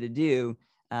easy to do.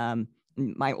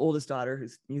 My oldest daughter,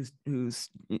 who's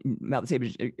about the same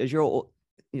age as your old,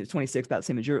 26, about the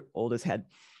same as your oldest, had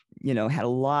a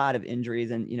lot of injuries,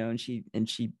 and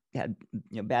she had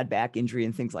bad back injury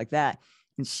and things like that.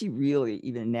 And she really,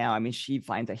 even now, I mean, she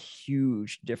finds a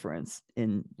huge difference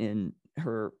in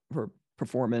her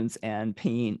performance and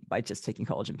pain by just taking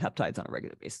collagen peptides on a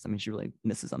regular basis. I mean, she really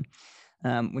misses them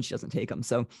when she doesn't take them.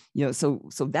 So,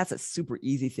 so that's a super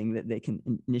easy thing that they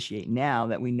can initiate now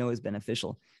that we know is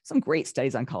beneficial. Some great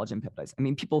studies on collagen peptides. I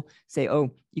mean, people say,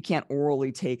 oh, you can't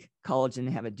orally take collagen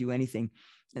and have it do anything.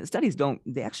 And the studies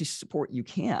they actually support you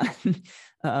can.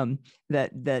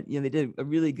 That they did a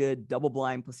really good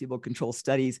double-blind placebo-controlled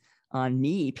studies on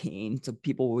knee pain. So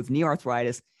people with knee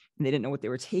arthritis, and they didn't know what they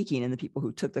were taking. And the people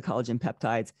who took the collagen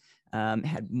peptides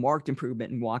had marked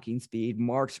improvement in walking speed,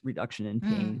 marked reduction in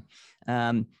pain.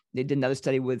 They did another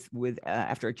study with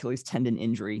after Achilles tendon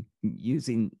injury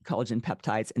using collagen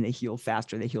peptides, and they healed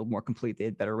faster. They healed more complete. They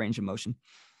had better range of motion.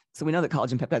 So we know that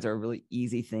collagen peptides are a really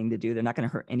easy thing to do. They're not going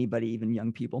to hurt anybody, even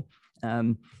young people.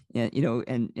 And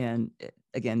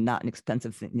again, not an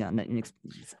expensive thing.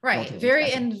 Right.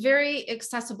 Very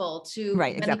accessible to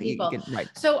many people. Right.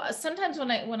 So sometimes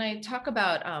when I talk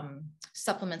about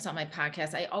supplements on my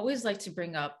podcast, I always like to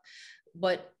bring up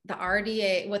what the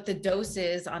RDA, what the dose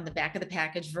is on the back of the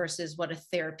package versus what a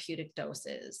therapeutic dose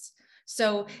is.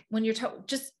 So when you're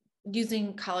just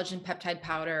using collagen peptide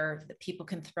powder that people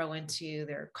can throw into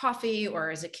their coffee, or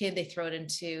as a kid, they throw it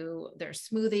into their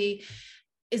smoothie,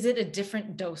 is it a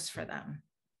different dose for them?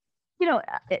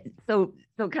 So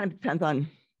it kind of depends on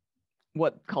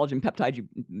what collagen peptide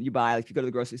you buy. Like if you go to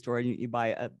the grocery store and you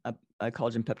buy a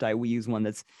collagen peptide, we use one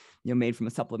that's made from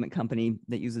a supplement company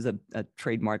that uses a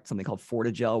trademark, something called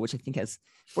Fortigel, which I think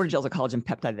Fortigel is a collagen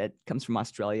peptide that comes from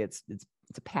Australia. It's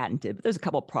patented, but there's a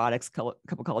couple of products, couple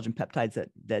collagen peptides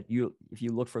that if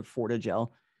you look for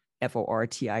Fortigel,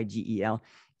 Fortigel,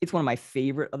 it's one of my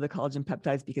favorite of the collagen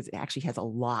peptides because it actually has a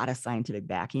lot of scientific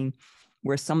backing,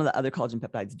 where some of the other collagen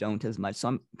peptides don't as much. So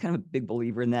I'm kind of a big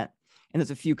believer in that. And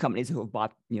there's a few companies who have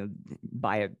bought,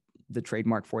 buy the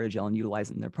trademark Fortigel and utilize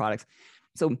it in their products.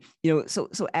 So,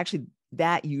 so actually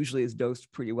that usually is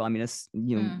dosed pretty well. I mean, it's,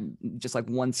 just like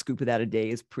one scoop of that a day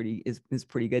is pretty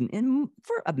good. And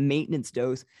for a maintenance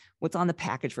dose, what's on the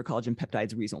package for collagen peptides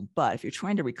is reasonable. But if you're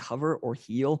trying to recover or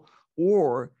heal,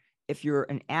 or if you're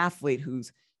an athlete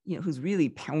who's really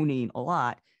pounding a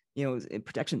lot, in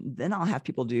protection, then I'll have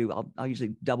people I'll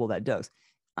usually double that dose.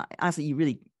 Honestly, you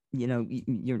really,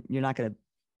 you're not going to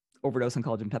overdose on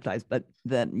collagen peptides, but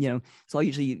then, so I'll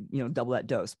usually, double that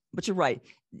dose. But you're right.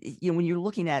 When you're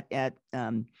looking at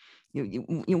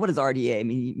what is RDA? I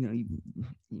mean,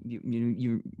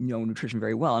 you know nutrition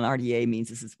very well, and RDA means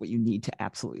this is what you need to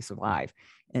absolutely survive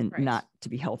and not to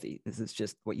be healthy. This is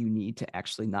just what you need to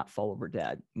actually not fall over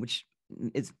dead, which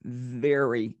is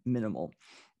very minimal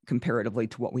comparatively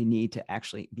to what we need to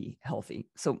actually be healthy.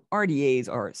 So RDAs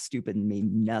are stupid and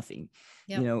mean nothing,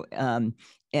 and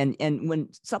when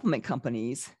supplement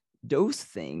companies dose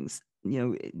things,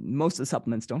 most of the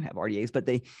supplements don't have RDAs,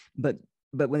 but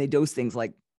when they dose things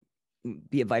like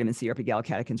be it vitamin C or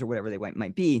gallocatechins or whatever they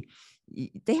might be,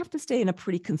 they have to stay in a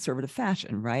pretty conservative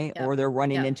fashion, right? Or they're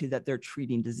running into that they're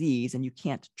treating disease, and you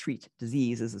can't treat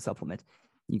disease as a supplement.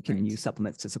 You can use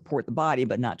supplements to support the body,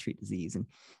 but not treat disease. And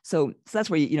so that's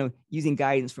where, using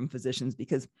guidance from physicians,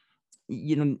 because,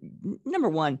 number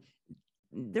one,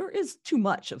 there is too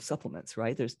much of supplements,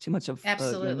 right? There's too much of,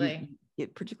 absolutely.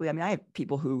 Particularly, I mean, I have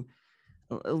people who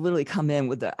literally come in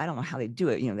with I don't know how they do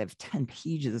it. They have 10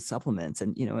 pages of supplements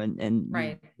and,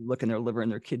 and look in their liver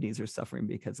and their kidneys are suffering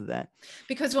because of that.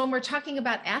 Because when we're talking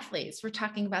about athletes, we're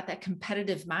talking about that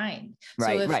competitive mind.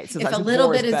 Right. So if a little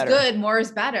bit is good, more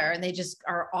is better. And they just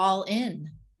are all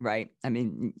in. Right. I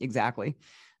mean, exactly.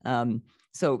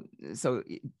 So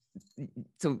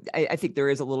I think there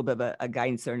is a little bit of a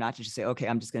guidance there, not to just say, okay,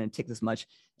 I'm just going to take this much.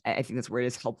 I think that's where it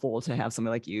is helpful to have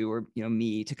somebody like you or,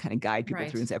 me to kind of guide people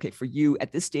through and say, okay, for you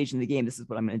at this stage in the game, this is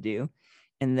what I'm going to do.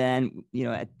 And then,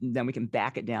 then we can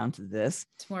back it down to this.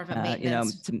 It's more of a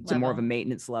maintenance to more of a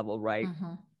maintenance level. Right.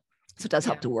 Mm-hmm. So it does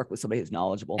help to work with somebody who's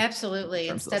knowledgeable. Absolutely.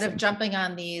 Instead of jumping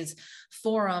on these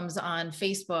forums on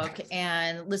Facebook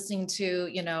and listening to,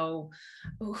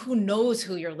 who knows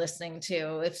who you're listening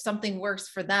to. If something works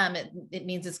for them, it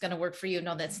means it's going to work for you.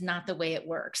 No, that's not the way it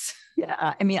works.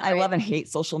 Yeah. I mean, I love and hate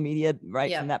social media, right?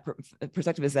 Yeah. From that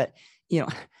perspective is that,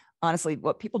 honestly,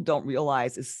 what people don't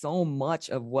realize is so much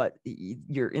of what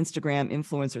your Instagram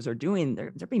influencers are doing,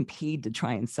 they're being paid to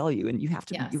try and sell you. And you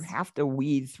have to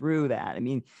weed through that. I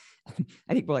mean,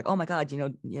 I think we're like, oh my God,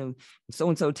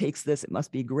 so-and-so takes this, it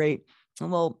must be great.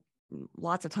 Well,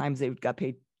 lots of times they've got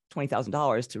paid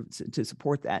 $20,000 to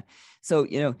support that. So,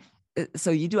 so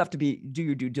you do have to do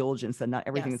your due diligence that not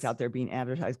everything that's out there being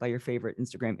advertised by your favorite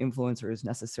Instagram influencer is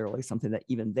necessarily something that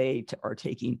even they are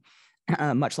taking,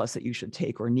 much less that you should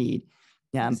take or need.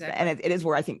 Exactly. And it is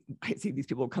where I think I see these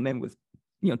people come in with,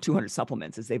 200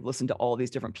 supplements as they've listened to all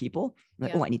these different people.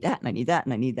 Like, oh, I need that, and I need that,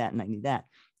 and I need that, and I need that.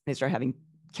 And they start having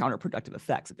counterproductive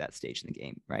effects at that stage in the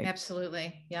game, right?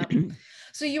 Absolutely. Yeah.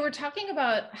 So you were talking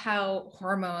about how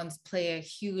hormones play a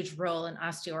huge role in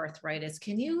osteoarthritis.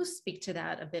 Can you speak to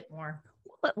that a bit more?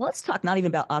 Let's talk not even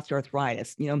about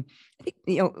osteoarthritis. I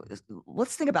think,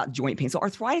 let's think about joint pain. So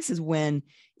arthritis is when,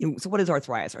 so what is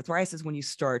arthritis? Arthritis is when you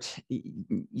start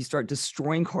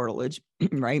destroying cartilage,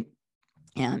 right?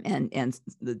 And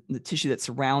the tissue that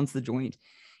surrounds the joint,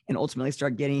 and ultimately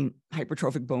start getting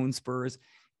hypertrophic bone spurs.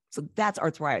 So that's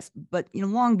arthritis. But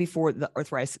long before the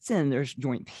arthritis sets in, there's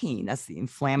joint pain. That's the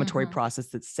inflammatory process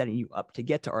that's setting you up to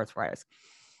get to arthritis.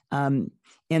 And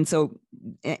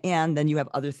then you have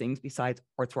other things besides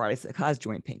arthritis that cause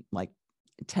joint pain, like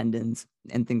tendons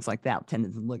and things like that,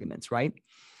 tendons and ligaments, right?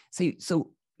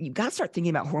 So you got to start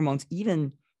thinking about hormones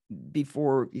even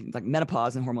before like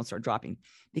menopause and hormones start dropping,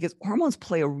 because hormones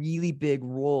play a really big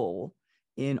role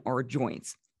in our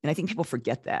joints. And I think people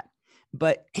forget that,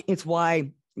 but it's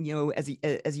why, as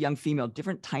a young female,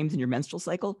 different times in your menstrual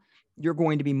cycle, you're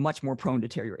going to be much more prone to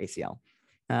tear your ACL.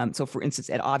 So for instance,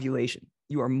 at ovulation,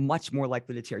 you are much more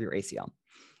likely to tear your ACL.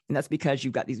 And that's because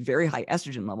you've got these very high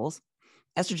estrogen levels.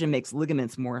 Estrogen makes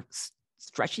ligaments more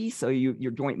stretchy. So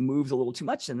your joint moves a little too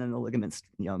much and then the ligaments,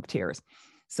 tears.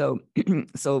 So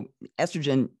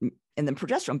estrogen and then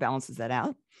progesterone balances that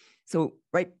out. So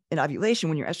right in ovulation,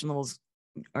 when your estrogen levels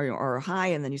are high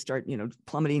and then you start,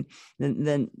 plummeting,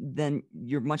 then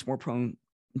you're much more prone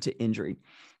to injury.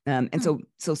 And so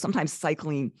sometimes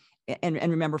cycling and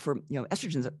remember for,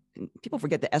 estrogens, people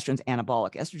forget that estrogen's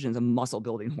anabolic. Estrogen's a muscle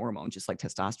building hormone, just like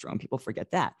testosterone. People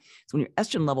forget that. So when your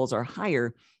estrogen levels are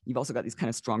higher, you've also got these kind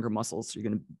of stronger muscles. So you're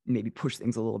going to maybe push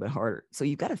things a little bit harder. So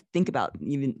you've got to think about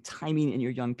even timing in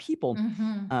your young people,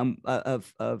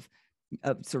 of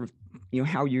sort of,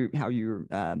 how you're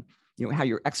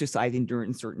exercising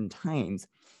during certain times.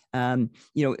 Then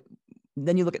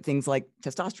you look at things like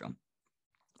testosterone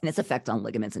and its effect on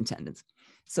ligaments and tendons.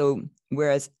 So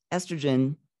whereas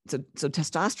estrogen, so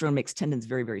testosterone makes tendons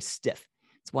very, very stiff.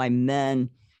 That's why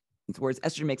whereas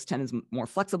estrogen makes tendons more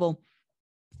flexible,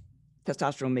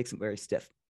 testosterone makes them very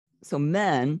stiff. So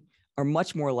men are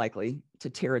much more likely to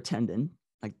tear a tendon,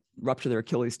 like rupture their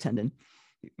Achilles tendon,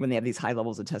 when they have these high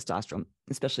levels of testosterone,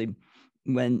 especially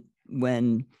as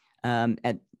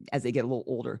they get a little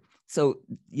older. So,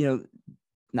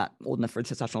 not old enough for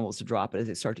testosterone levels to drop, but as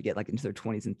they start to get like into their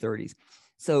 20s and 30s.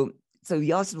 So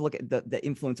you also look at the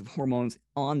influence of hormones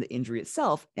on the injury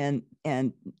itself. And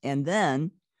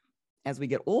then as we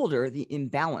get older, the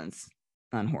imbalance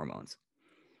on hormones,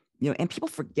 and people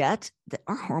forget that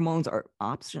our hormones are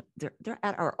they're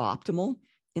at our optimal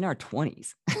in our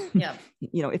 20s. Yeah.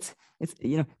 It's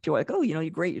people are like, oh, you're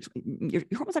great. Your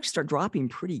hormones actually start dropping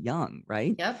pretty young,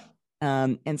 right? Yep.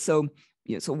 And so,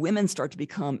 so women start to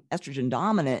become estrogen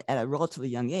dominant at a relatively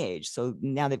young age. So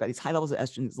now they've got these high levels of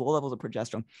estrogen, these low levels of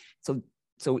progesterone.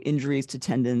 So injuries to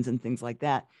tendons and things like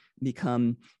that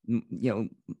become,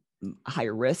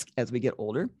 higher risk as we get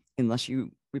older, unless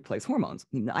you replace hormones.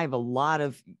 I have a lot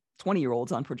of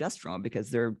 20-year-olds on progesterone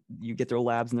because you get their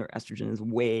labs and their estrogen is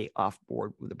way off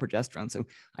board with the progesterone. So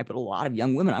I put a lot of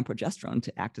young women on progesterone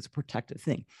to act as a protective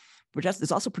thing.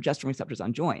 There's also progesterone receptors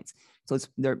on joints. So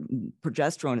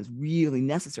progesterone is really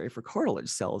necessary for cartilage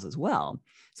cells as well.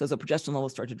 So as the progesterone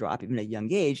levels start to drop even at a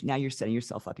young age, now you're setting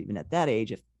yourself up even at that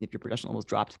age. If your progesterone levels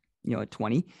dropped, at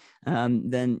 20,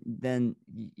 then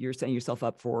you're setting yourself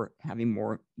up for having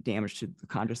more damage to the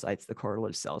chondrocytes, the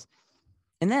cartilage cells.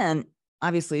 And then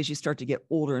obviously, as you start to get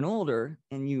older and older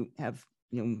and you have,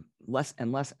 less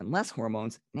and less and less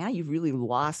hormones, now you've really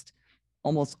lost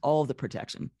almost all of the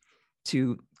protection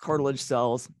to cartilage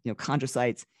cells,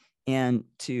 chondrocytes, and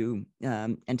to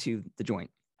the joint.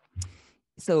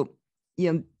 So,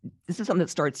 this is something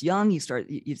that starts young. You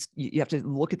have to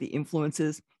look at the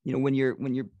influences, when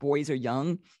your boys are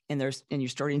young and you're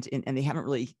starting to, and they haven't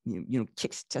really,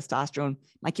 kicked testosterone.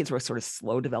 My kids were sort of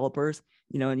slow developers,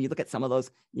 and you look at some of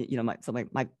those, my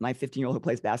 15-year-old who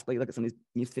plays basketball, you look at some of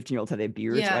these 15-year-olds have their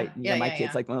beards, right? My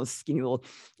kid's like one of those skinny little,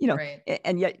 right.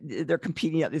 And yet they're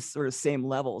competing at these sort of same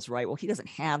levels, right? Well, he doesn't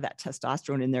have that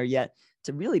testosterone in there yet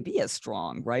to really be as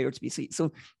strong, right? Or to be, so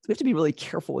we have to be really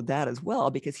careful with that as well,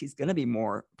 because he's going to be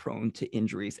more prone to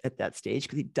injuries at that stage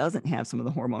because he doesn't have some of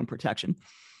the hormone protection.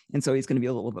 And so he's going to be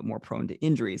a little bit more prone to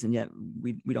injuries. And yet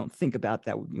we don't think about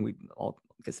that. We all,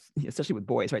 because especially with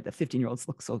boys, right? The 15-year-olds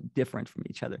look so different from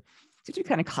each other. So you're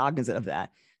kind of cognizant of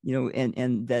that,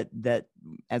 and that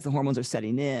as the hormones are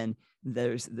setting in,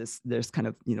 there's kind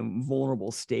of,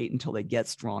 vulnerable state until they get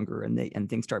stronger and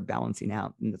things start balancing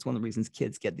out. And that's one of the reasons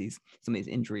kids get some of these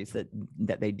injuries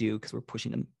that they do, because we're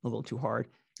pushing them a little too hard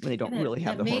when they don't really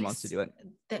have the hormones to do it.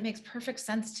 That makes perfect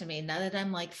sense to me now that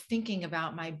I'm like thinking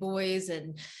about my boys,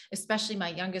 and especially my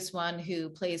youngest one who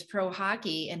plays pro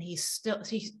hockey, and he's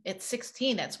at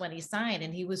 16, that's when he signed,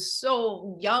 and he was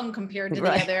so young compared to the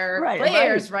other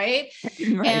players. Right.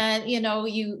 And,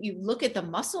 you look at the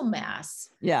muscle mass,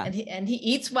 and he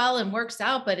eats well and works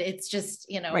out, but it's just,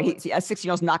 a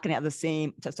 16-year-old's not going to have the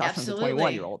same testosterone as a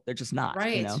 21-year-old. They're just not,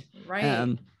 right.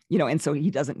 And so he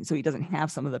doesn't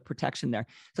have some of the protection there.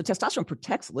 So testosterone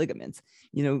protects ligaments,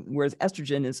 whereas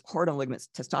estrogen is hard on ligaments.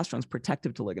 Testosterone is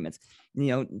protective to ligaments,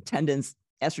 tendons.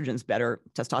 Estrogen's better,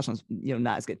 testosterone's,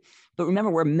 not as good. But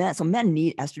remember, men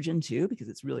need estrogen too, because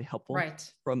it's really helpful,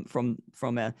 right,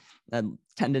 from a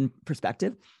tendon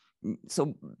perspective.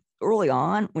 So early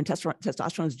on, when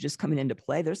testosterone is just coming into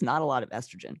play, there's not a lot of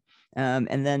estrogen.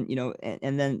 And then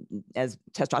as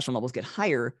testosterone levels get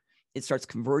higher, it starts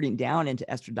converting down into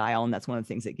estradiol. And that's one of the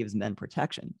things that gives men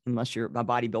protection, unless you're a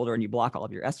bodybuilder and you block all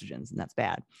of your estrogens, and that's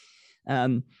bad.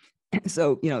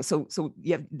 So you have,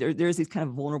 there's these kind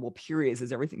of vulnerable periods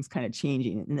as everything's kind of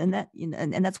changing. And then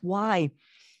and that's why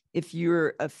if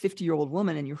you're a 50-year-old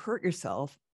woman and you hurt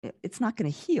yourself, it's not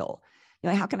going to heal.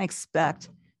 How can I expect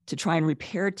to try and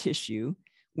repair tissue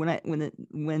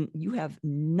when you have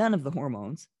none of the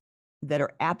hormones that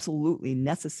are absolutely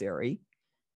necessary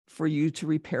for you to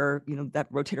repair,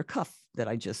 that rotator cuff that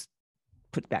I just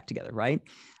put back together, right?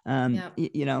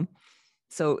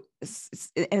 So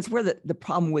it's where the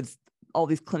problem with all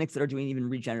these clinics that are doing even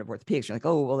regenerative orthopedics, you're like,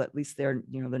 oh, well, at least they're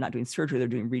not doing surgery, they're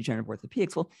doing regenerative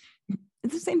orthopedics. Well,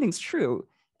 it's the same thing's true.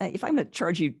 If I'm going to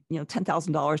charge you,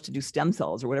 $10,000 to do stem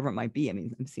cells or whatever it might be, I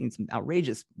mean, I'm seeing some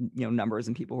outrageous, numbers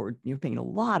and people who are paying a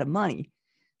lot of money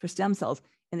for stem cells,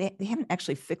 and they haven't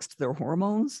actually fixed their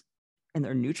hormones and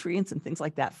their nutrients and things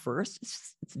like that first.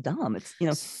 It's dumb. It's,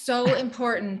 so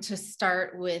important to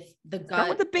start with the gut. Start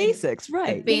with the basics,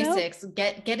 right? The basics,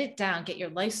 get it down, get your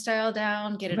lifestyle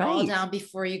down, get it all down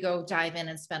before you go dive in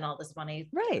and spend all this money.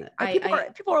 Right.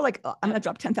 People are like, oh, I'm going to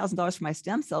drop $10,000 for my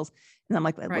stem cells. And I'm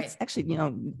like, let's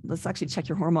actually check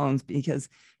your hormones, because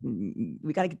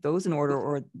we got to get those in order,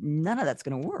 or none of that's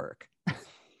going to work.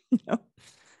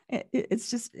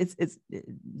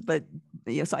 But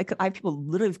so I have people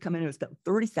literally come in and spend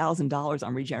 $30,000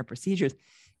 on regenerative procedures.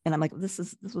 And I'm like, this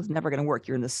was never going to work.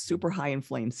 You're in this super high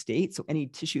inflamed state. So any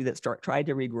tissue that tried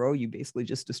to regrow, you basically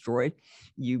just destroyed.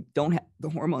 You don't have the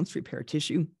hormones to repair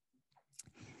tissue,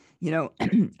 and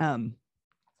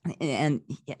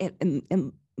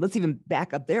let's even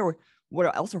back up there.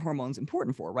 What else are hormones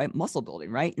important for, right? Muscle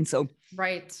building, right? And so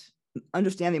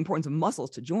understand the importance of muscles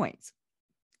to joints.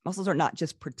 Muscles are not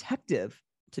just protective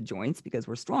to joints because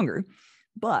we're stronger,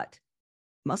 but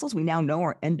muscles we now know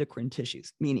are endocrine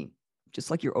tissues, meaning just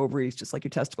like your ovaries, just like your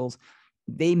testicles,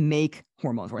 they make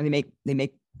hormones, or they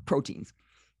make proteins.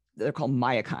 They're called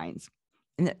myokines.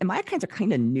 And myokines are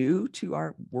kind of new to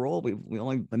our world. We've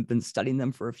only been studying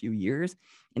them for a few years,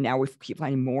 and now we keep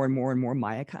finding more and more and more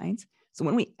myokines. So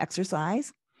when we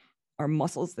exercise, our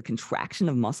muscles, the contraction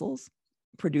of muscles,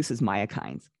 produces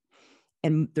myokines.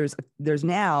 And there's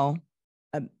now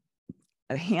a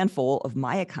handful of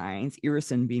myokines,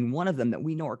 irisin being one of them, that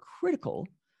we know are critical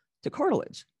to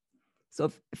cartilage.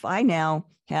 So if I now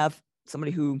have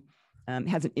somebody who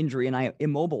has an injury and I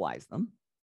immobilize them,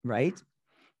 right,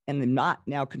 and they're not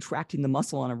now contracting the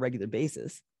muscle on a regular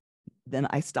basis, then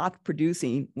I stop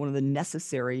producing one of the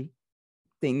necessary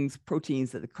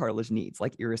proteins that the cartilage needs,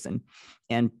 like irisin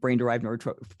and brain-derived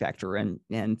neurotrophic factor and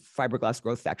fibroblast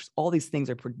growth factors. All these things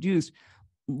are produced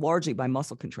largely by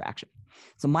muscle contraction.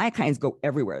 So myokines go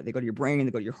everywhere. They go to your brain,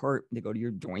 they go to your heart, they go to your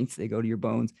joints, they go to your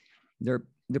bones. They're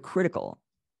critical.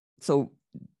 So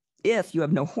if you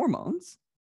have no hormones,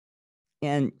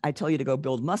 and I tell you to go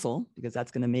build muscle because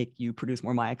that's going to make you produce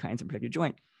more myokines and protect your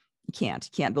joint, you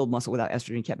can't build muscle without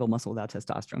estrogen. You can't build muscle without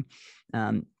testosterone.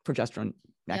 Progesterone,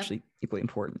 actually equally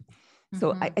important. Mm-hmm.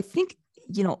 So I think,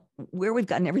 where we've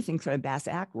gotten everything sort of ass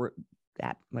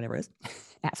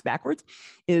backwards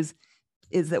is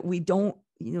that we don't,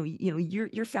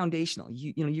 you're foundational.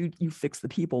 You fix the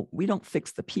people. We don't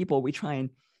fix the people. We try and,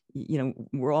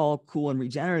 we're all cool and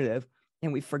regenerative,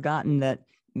 and we've forgotten that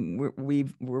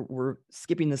we're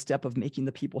skipping the step of making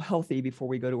the people healthy before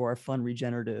we go to our fun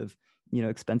regenerative,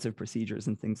 expensive procedures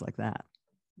and things like that.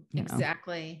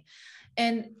 Exactly.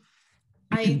 And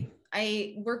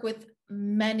I work with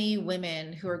many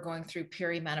women who are going through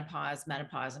perimenopause,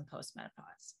 menopause, and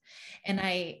postmenopause. And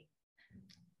I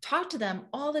talk to them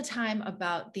all the time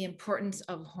about the importance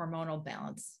of hormonal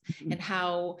balance and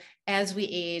how as we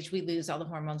age, we lose all the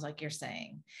hormones, like you're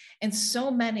saying. And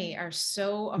so many are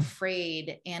so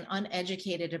afraid and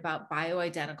uneducated about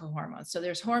bioidentical hormones. So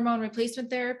there's hormone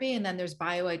replacement therapy, and then there's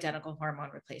bioidentical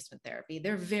hormone replacement therapy.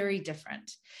 They're very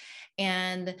different.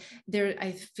 And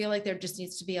I feel like there just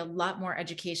needs to be a lot more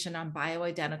education on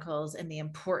bioidenticals and the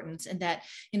importance, and that,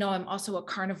 I'm also a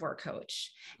carnivore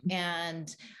coach,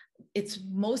 and it's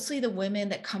mostly the women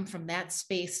that come from that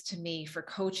space to me for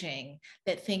coaching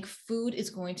that think food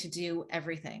is going to do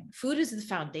everything. Food is the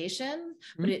foundation,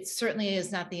 but it certainly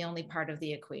is not the only part of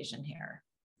the equation here.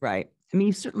 Right. I mean,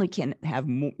 you certainly can have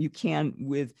more, you can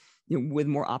with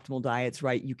more optimal diets,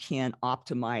 right? You can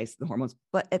optimize the hormones,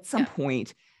 but at some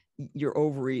point, your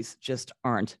ovaries just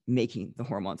aren't making the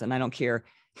hormones. And I don't care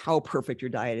how perfect your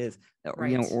diet is,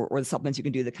 or the supplements you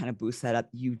can do that kind of boost that up.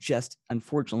 You just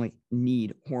unfortunately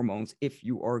need hormones if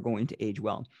you are going to age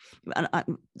well. And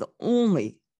the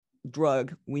only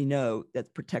drug we know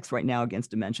that protects right now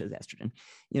against dementia is estrogen,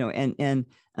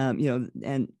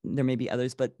 and there may be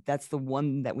others, but that's the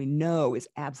one that we know is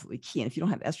absolutely key. And if you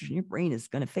don't have estrogen, your brain is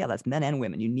going to fail. That's men and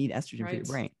women. You need estrogen for your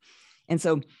brain. And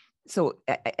so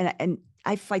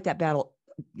I fight that battle.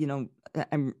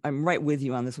 I'm right with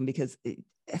you on this one, because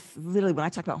literally when I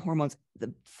talk about hormones,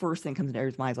 the first thing comes into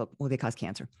everyone's mind is, well, they cause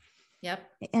cancer. Yep.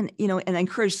 And I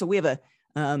encourage, so we have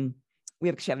an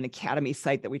academy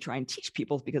site that we try and teach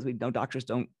people, because we know doctors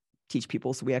don't teach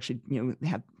people. So we actually,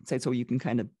 have sites so you can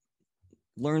kind of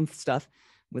learn stuff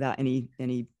without any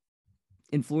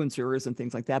influencers and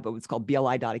things like that. But it's called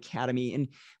BLI.academy. And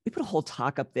we put a whole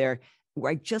talk up there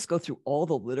where I just go through all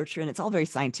the literature, and it's all very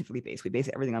scientifically based. We base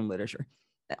everything on literature,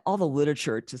 all the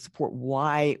literature to support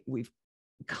why we've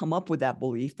come up with that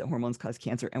belief that hormones cause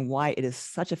cancer and why it is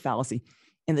such a fallacy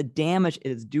and the damage it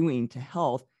is doing to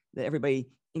health that everybody,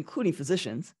 including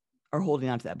physicians, are holding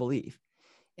on to that belief.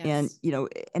 Yes. And, you know,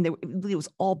 and it was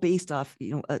all based off,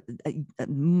 you know, a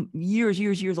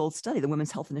years old study, the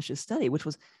Women's Health Initiative study, which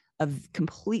was a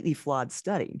completely flawed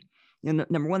study. You know,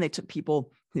 number one, they took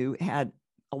people who had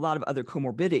a lot of other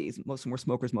comorbidities. Most of them were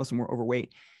smokers, most of them were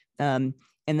overweight. And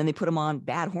then they put them on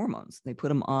bad hormones. They put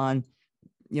them on,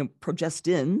 you know,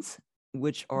 progestins,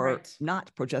 which are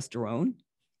not progesterone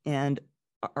and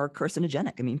are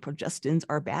carcinogenic. I mean, progestins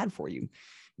are bad for you.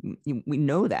 We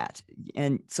know that.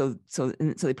 And so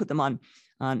they put them on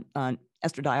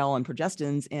estradiol and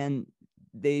progestins, and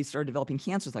they started developing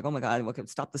cancers. Like, oh my God, okay,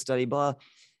 stop the study, blah.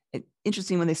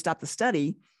 Interesting, when they stopped the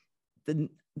study, the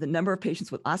number of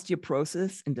patients with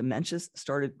osteoporosis and dementias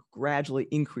started gradually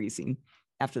increasing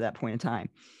after that point in time,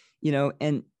 you know,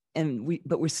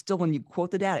 but we're still, when you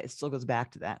quote the data, it still goes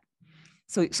back to that.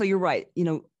 So you're right. You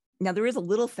know, now there is a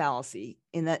little fallacy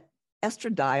in that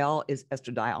estradiol is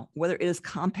estradiol, whether it is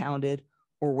compounded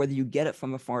or whether you get it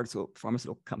from a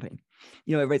pharmaceutical company.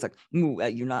 You know, everybody's like, ooh,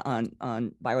 you're not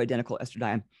on bioidentical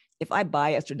estradiol. If I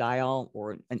buy estradiol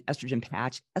or an estrogen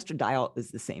patch, estradiol is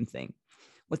the same thing.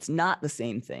 What's not the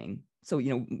same thing, so,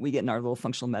 you know, we get in our little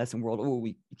functional medicine world, oh,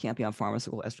 you can't be on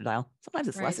pharmaceutical estradiol. Sometimes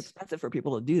it's less expensive for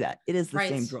people to do that. It is the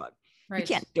same drug. You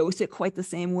can't dose it quite the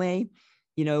same way,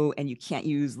 you know, and you can't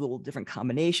use little different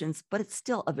combinations, but it's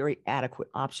still a very adequate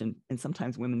option. And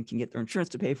sometimes women can get their insurance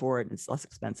to pay for it, and it's less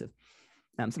expensive.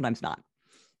 Sometimes not.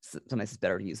 Sometimes it's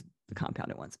better to use the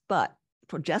compounded ones, but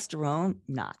progesterone,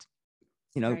 not.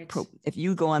 You know, if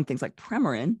you go on things like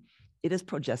Premarin, it is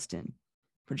progestin.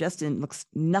 Progestin looks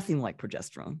nothing like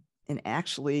progesterone and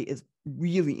actually is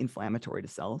really inflammatory to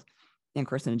cells and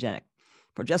carcinogenic.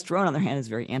 Progesterone, on the other hand, is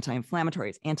very anti-inflammatory.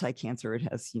 It's anti-cancer. It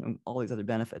has, you know, all these other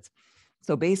benefits.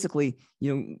 So basically,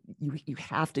 you know, you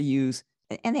have to use,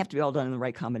 and they have to be all done in the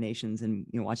right combinations and,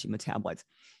 you know, watching metabolites.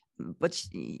 But,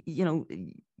 you know,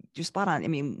 you're spot on. I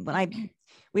mean,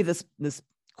 we have this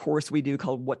course we do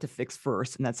called What to Fix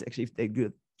First. And that's actually, if they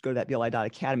go to that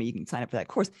BLI.academy, you can sign up for that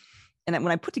course. And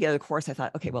when I put together the course, I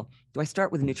thought, okay, well, do I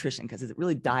start with nutrition? Because is it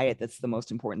really diet that's the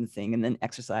most important thing? And then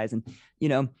exercise, and, you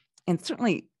know, and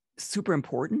certainly super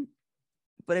important.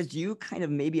 But as you kind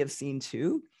of maybe have seen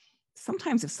too,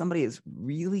 sometimes if somebody is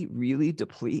really, really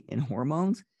deplete in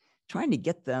hormones, trying to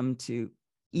get them to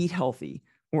eat healthy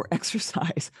or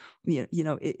exercise, you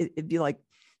know, it'd be like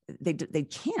they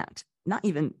can't, not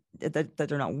even that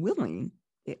they're not willing.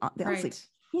 They honestly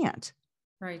can't.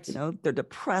 Right. You know, they're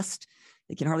depressed.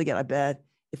 They can hardly get out of bed.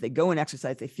 If they go and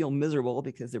exercise, they feel miserable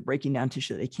because they're breaking down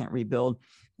tissue that they can't rebuild.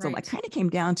 So I kind of came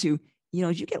down to, you know,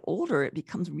 as you get older, it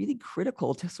becomes really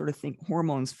critical to sort of think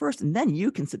hormones first. And then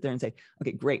you can sit there and say,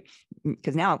 okay, great.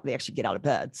 Because now they actually get out of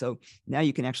bed. So now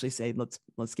you can actually say,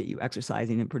 let's get you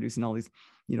exercising and producing all these,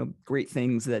 you know, great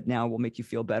things that now will make you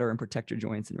feel better and protect your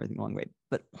joints and everything along the way.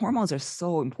 But hormones are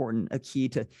so important, a key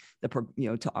to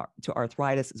to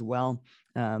arthritis as well.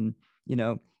 You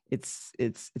know, it's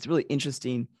really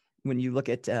interesting when you look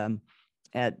at a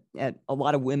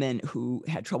lot of women who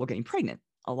had trouble getting pregnant.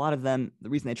 A lot of them, the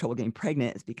reason they had trouble getting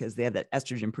pregnant is because they have that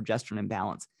estrogen progesterone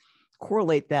imbalance.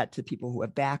 Correlate that to people who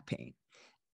have back pain.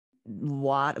 A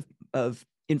lot of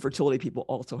infertility people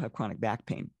also have chronic back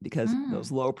pain because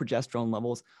those low progesterone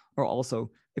levels are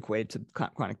also equated to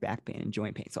chronic back pain and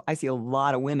joint pain. So I see a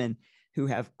lot of women who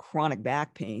have chronic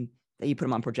back pain that you put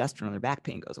them on progesterone and their back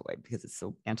pain goes away because it's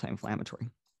so anti-inflammatory.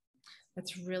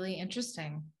 That's really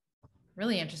interesting.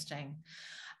 Really interesting.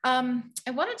 I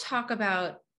want to talk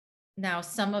about now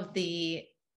some of the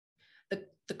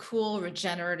cool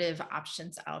regenerative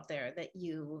options out there that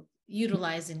you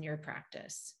utilize in your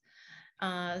practice.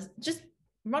 Just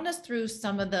run us through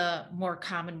some of the more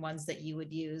common ones that you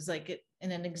would use, like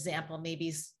in an example,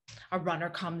 maybe a runner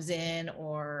comes in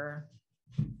or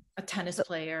a tennis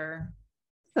player.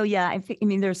 So yeah, I think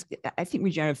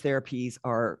regenerative therapies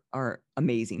are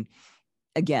amazing.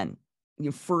 Again,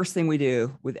 the first thing we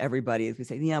do with everybody is we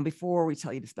say, you know, before we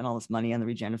tell you to spend all this money on the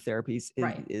regenerative therapies,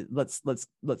 let's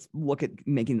look at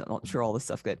making sure all this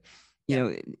stuff good. You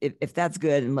know, if that's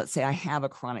good, and let's say I have a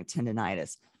chronic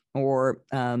tendonitis or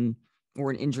an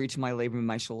injury to my labrum in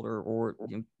my shoulder, or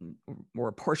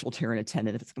a partial tear in a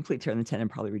tendon. If it's a complete tear in the tendon,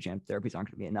 probably regenerative therapies aren't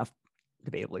going to be enough,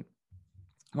 debatably.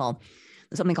 Well,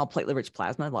 there's something called platelet-rich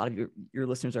plasma. A lot of your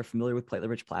listeners are familiar with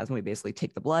platelet-rich plasma. We basically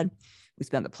take the blood, we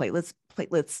spend the platelets.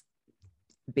 Platelets,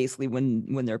 basically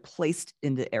when they're placed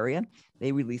in the area,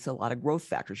 they release a lot of growth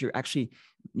factors.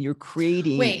 You're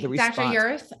creating the response. Dr.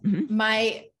 Yurth,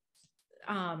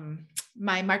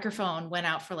 my microphone went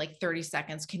out for like 30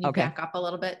 seconds. Can you back up a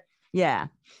little bit? Yeah.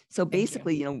 So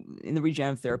basically, in the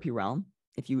regenerative therapy realm,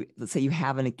 let's say you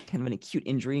have kind of an acute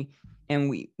injury and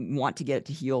we want to get it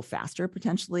to heal faster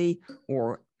potentially,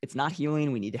 or it's not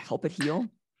healing, we need to help it heal,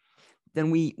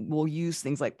 then we will use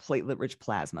things like platelet-rich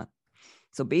plasma.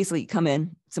 So basically, you come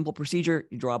in, simple procedure,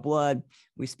 you draw blood,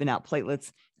 we spin out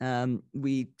platelets,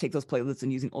 we take those platelets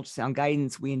and using ultrasound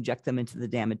guidance, we inject them into the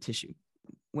damaged tissue.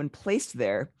 When placed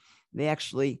there, they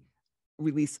actually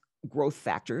release growth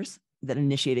factors that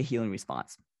initiate a healing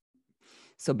response.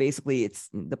 So basically, it's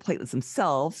the platelets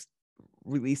themselves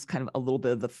release kind of a little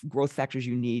bit of the growth factors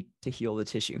you need to heal the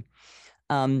tissue.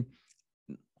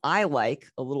 I like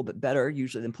a little bit better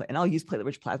usually than and I'll use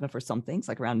platelet-rich plasma for some things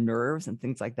like around nerves and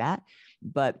things like that.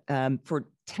 But for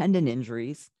tendon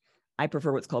injuries, I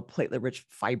prefer what's called platelet-rich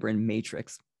fibrin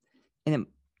matrix,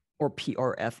 or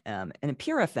PRFM. And in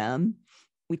PRFM,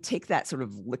 we take that sort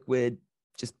of liquid,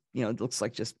 just, it looks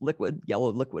like just liquid,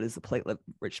 yellow liquid is the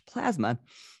platelet-rich plasma, and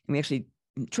we actually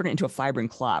turn it into a fibrin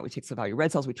clot. We take some of your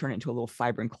red cells, we turn it into a little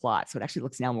fibrin clot. So it actually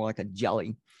looks now more like a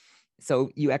jelly.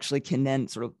 So you actually can then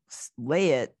sort of lay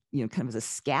it, kind of as a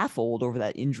scaffold over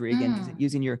that injury, again,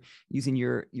 using your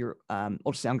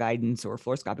ultrasound guidance or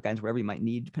fluoroscopic guidance, whatever you might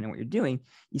need, depending on what you're doing.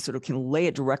 You sort of can lay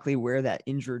it directly where that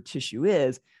injured tissue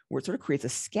is, where it sort of creates a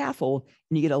scaffold,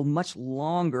 and you get a much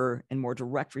longer and more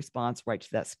direct response right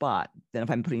to that spot than if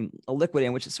I'm putting a liquid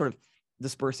in, which is sort of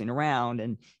dispersing around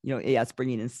and, it's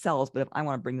bringing in cells. But if I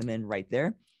want to bring them in right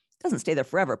there, doesn't stay there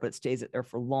forever, but it stays there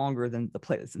for longer than the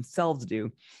platelets themselves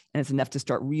do. And it's enough to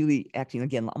start really acting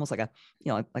again, almost like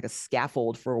a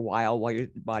scaffold for a while your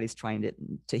body's trying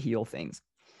to heal things.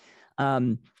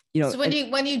 So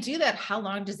when you do that, how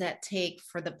long does that take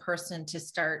for the person to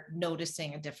start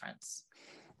noticing a difference?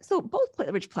 So both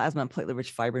platelet-rich plasma and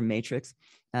platelet-rich fibrin matrix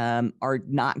are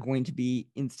not going to be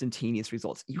instantaneous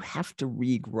results. You have to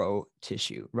regrow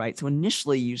tissue, right? So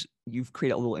initially you've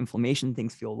created a little inflammation,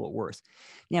 things feel a little worse.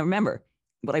 Now remember,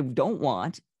 what I don't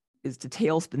want is to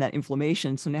tailspin that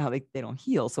inflammation, so now they don't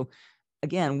heal. So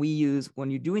again,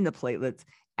 when you're doing the platelets,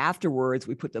 afterwards,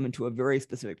 we put them into a very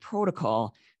specific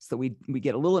protocol. So we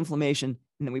get a little inflammation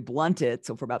and then we blunt it.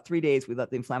 So for about 3 days, we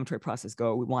let the inflammatory process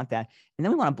go. We want that. And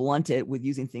then we want to blunt it with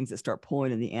using things that start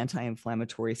pulling in the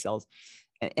anti-inflammatory cells.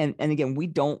 And again,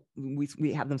 we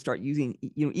have them start using,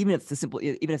 even if it's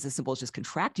as simple as just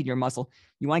contracting your muscle,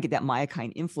 you want to get that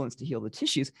myokine influence to heal the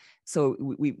tissues. So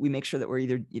we make sure that we're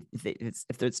either,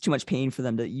 if there's too much pain for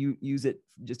them to use it,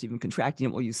 just even contracting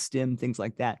it, we'll use stim, things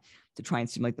like that, to try and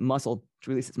stimulate the muscle to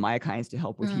release its myokines to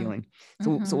help with healing.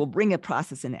 So we'll bring a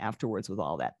process in afterwards with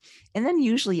all that. And then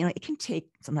usually, it can take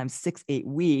sometimes 6-8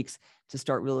 weeks to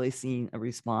start really seeing a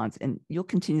response, and you'll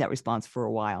continue that response for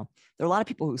a while. There are a lot of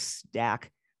people who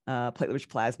stack platelet-rich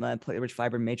plasma and platelet-rich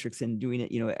fibrin matrix and doing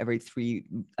it,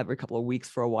 every couple of weeks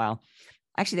for a while.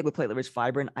 I actually think with platelet-rich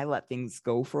fibrin, I let things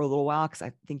go for a little while because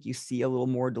I think you see a little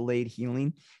more delayed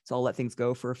healing. So I'll let things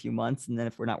go for a few months, and then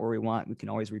if we're not where we want, we can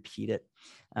always repeat it.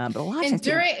 But a lot of times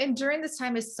during this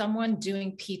time, is someone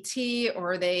doing PT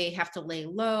or they have to lay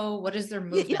low? What is their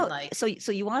movement like? So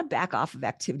you want to back off of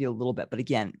activity a little bit, but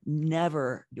again,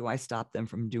 never do I stop them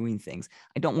from doing things.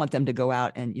 I don't want them to go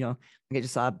out and, I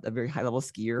just saw a very high level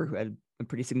skier who had a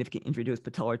pretty significant injury to his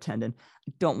patellar tendon.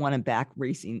 I don't want him back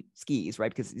racing skis, right?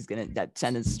 Because that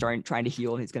tendon's trying to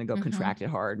heal, and he's going to go contract it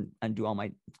hard and do all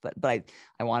my, but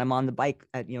I want him on the bike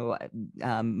at,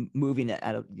 moving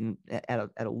at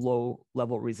a low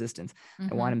level resistance.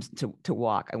 I want him to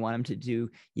walk. I want him to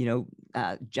do,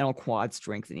 gentle quad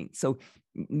strengthening. So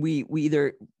we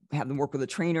either have them work with a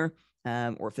trainer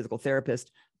or a physical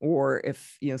therapist, or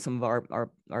if some of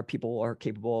our people are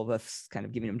capable of us kind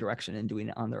of giving them direction and doing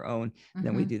it on their own,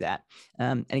 then we do that.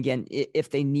 And again, if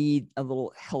they need a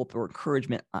little help or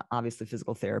encouragement, obviously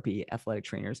physical therapy, athletic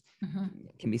trainers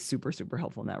can be super, super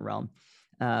helpful in that realm.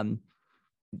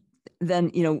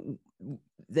 Then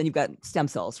you've got stem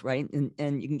cells, right?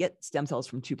 And you can get stem cells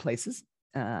from two places.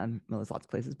 Well, there's lots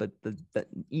of places, but the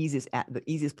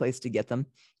easiest place to get them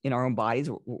in our own bodies,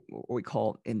 or what we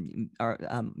call in our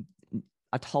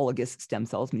autologous stem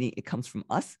cells, meaning it comes from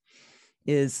us,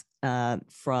 is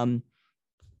from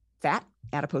fat,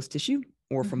 adipose tissue,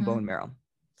 or from bone marrow.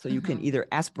 So you can either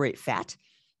aspirate fat.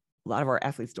 A lot of our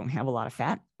athletes don't have a lot of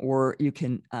fat, or you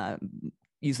can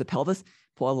use the pelvis,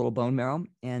 pull out a little bone marrow,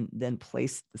 and then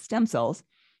place the stem cells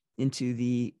into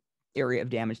the area of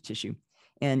damaged tissue.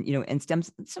 And, and stem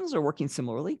cells are working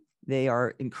similarly. They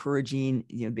are encouraging,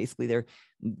 basically they're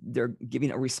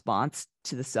giving a response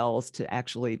to the cells to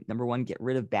actually, number one, get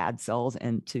rid of bad cells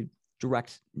and to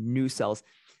direct new cells.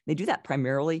 They do that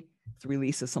primarily through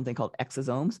release of something called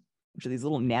exosomes, which are these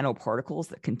little nanoparticles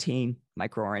that contain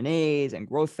microRNAs and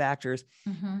growth factors.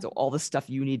 So all the stuff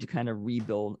you need to kind of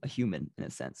rebuild a human in a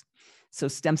sense. So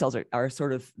stem cells are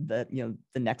sort of the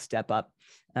next step up,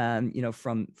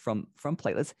 from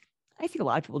platelets. I think a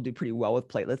lot of people do pretty well with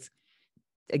platelets.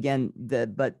 Again,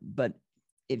 but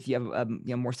if you have a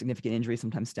more significant injury,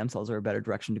 sometimes stem cells are a better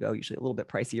direction to go. Usually a little bit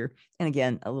pricier, and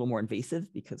again a little more invasive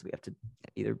because we have to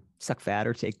either suck fat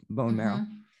or take bone marrow.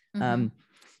 And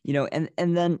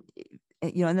then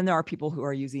there are people who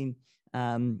are using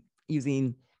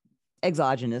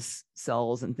exogenous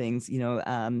cells and things,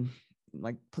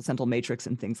 like placental matrix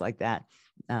and things like that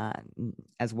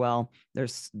as well.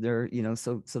 There's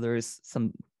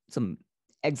some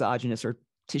exogenous or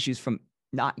tissues from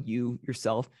not you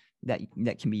yourself that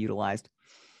can be utilized.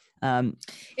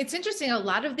 It's interesting. A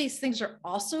lot of these things are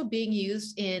also being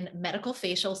used in medical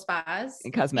facial spas,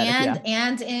 in cosmetic,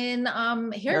 and in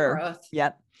hair growth.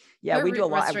 Yeah, hair we do a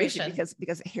lot restoration.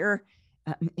 because hair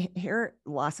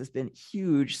loss has been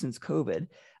huge since COVID.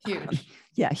 Huge.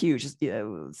 Huge.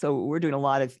 So we're doing a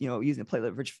lot of using a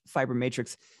platelet-rich fiber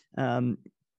matrix.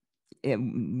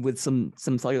 With some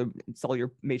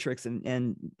cellular matrix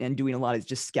and doing a lot of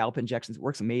just scalp injections. It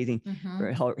works amazing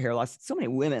for hair loss. So many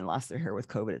women lost their hair with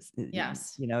COVID.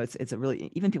 It's a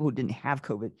really, even people who didn't have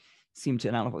COVID seem to,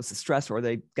 I don't know if it was the stress or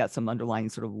they got some underlying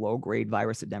sort of low grade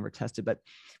virus that never tested, but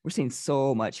we're seeing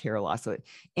so much hair loss.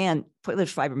 And platelet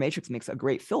fiber matrix makes a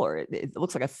great filler. It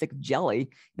looks like a thick jelly.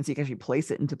 And so you can actually place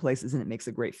it into places and it makes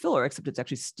a great filler, except it's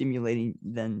actually stimulating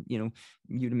then, you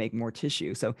to make more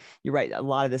tissue. So you're right. A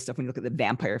lot of this stuff, when you look at the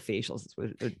vampire facials,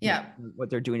 what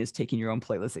they're doing is taking your own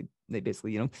platelets. They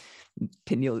basically,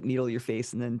 needle your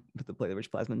face and then put the platelet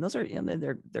rich plasma. And those are,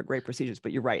 they're great procedures,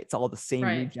 but you're right. It's all the same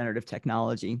regenerative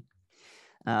technology.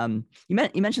 You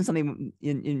mentioned something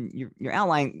in your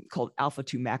outline called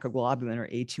alpha-2 macroglobulin, or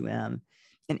A2M,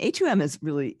 and A2M is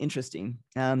really interesting.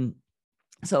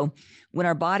 So when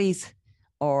our bodies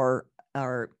are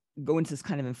go into this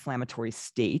kind of inflammatory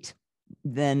state,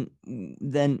 then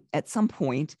at some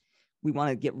point we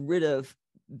want to get rid of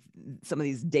some of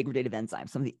these degradative enzymes,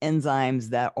 some of the enzymes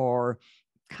that are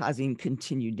causing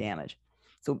continued damage.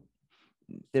 So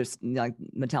there's like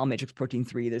metal matrix protein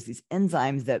 3. There's these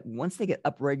enzymes that once they get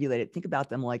upregulated, think about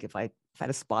them like if I had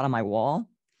a spot on my wall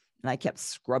and I kept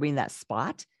scrubbing that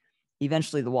spot,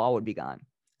 eventually the wall would be gone.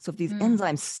 So if these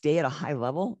enzymes stay at a high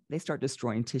level, they start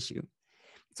destroying tissue.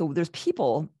 So there's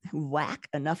people who lack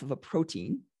enough of a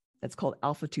protein that's called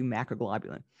alpha-2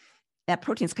 macroglobulin. That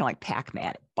protein is kind of like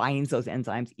Pac-Man. It binds those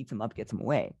enzymes, eats them up, gets them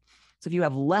away. So if you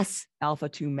have less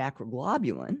alpha-2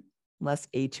 macroglobulin, less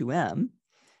A2M,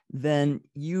 then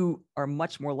you are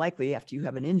much more likely after you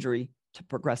have an injury to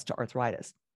progress to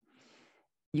arthritis.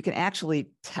 You can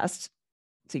actually test,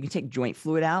 so you can take joint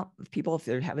fluid out of people if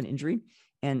they have an injury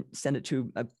and send it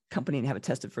to a company and have it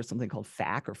tested for something called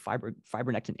FAC, or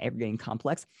fibronectin aggregating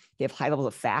complex. They have high levels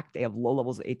of FAC, they have low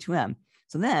levels of A2M.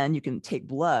 So then you can take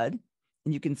blood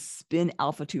and you can spin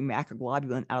alpha-2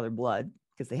 macroglobulin out of their blood,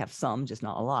 because they have some, just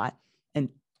not a lot, and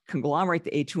conglomerate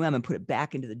the A2M and put it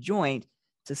back into the joint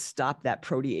to stop that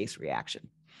protease reaction.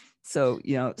 So,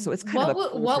 so it's kind of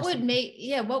what would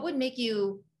make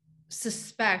you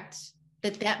suspect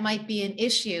that might be an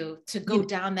issue to go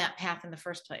down that path in the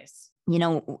first place?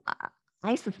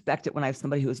 I suspect it when I have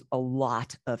somebody who has a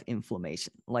lot of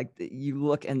inflammation, like you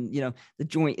look and, the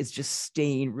joint is just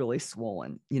staying really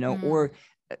swollen,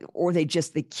 or they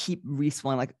keep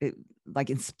re-swelling, like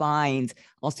in spines.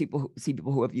 I'll see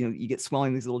people who have, you get swelling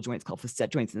in these little joints called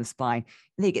facet joints in the spine,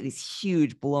 and they get these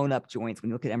huge blown up joints when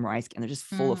you look at MRI scan. They're just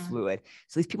full of fluid.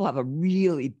 So these people have a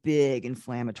really big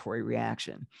inflammatory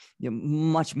reaction,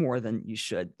 much more than you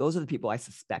should. Those are the people I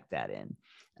suspect that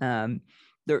in.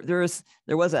 There was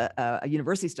a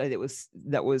university study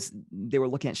that was they were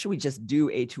looking at, should we just do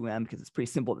A2M, because it's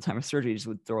pretty simple at the time of surgery, you just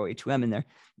would throw A2M in there.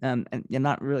 And I'm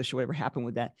not really sure whatever happened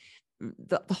with that.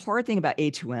 The hard thing about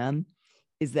A2M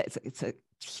is that it's a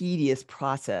tedious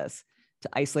process to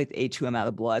isolate the A2M out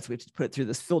of the blood. So we have to put it through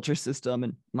this filter system,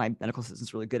 and my medical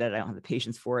assistant's really good at it. I don't have the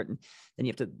patience for it. And then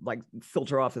you have to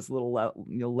filter off this little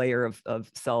layer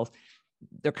of cells.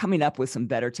 They're coming up with some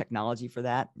better technology for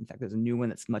that. In fact, there's a new one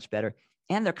that's much better.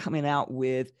 And they're coming out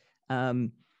with,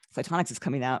 Cytonix is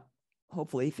coming out,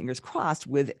 hopefully, fingers crossed,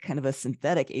 with kind of a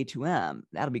synthetic A2M.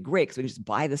 That'll be great, because we can just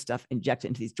buy this stuff, inject it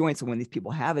into these joints. So when these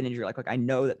people have an injury, like I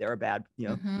know that they're a bad,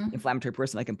 inflammatory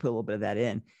person, I can put a little bit of that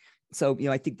in. So,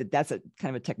 I think that that's a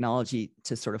kind of a technology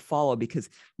to sort of follow, because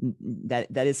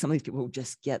that is some of these people who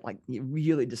just get like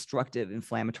really destructive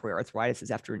inflammatory arthritis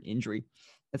is after an injury.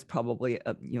 That's probably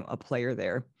a player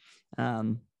there.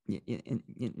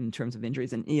 In terms of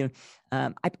injuries, and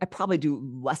I probably do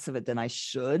less of it than I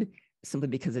should, simply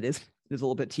because it is a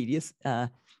little bit tedious,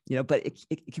 but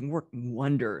it can work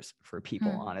wonders for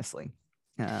people, honestly.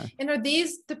 And are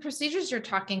these the procedures you're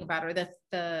talking about, or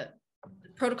the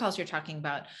protocols you're talking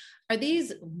about? Are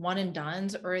these one and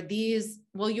dones, or are these,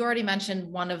 well, you already mentioned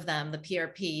one of them, the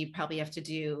PRP, you probably have to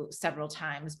do several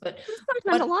times, but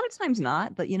sometimes, a lot of times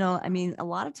not, but a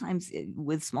lot of times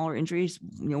with smaller injuries,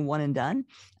 one and done.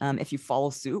 If you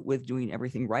follow suit with doing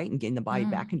everything right and getting the body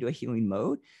back into a healing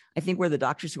mode, I think where the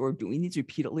doctors who are doing these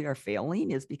repeatedly are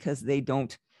failing is because they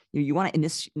don't, you want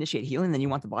to initiate healing, then you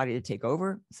want the body to take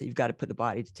over. So you've got to put the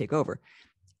body to take over.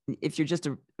 If you're just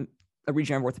a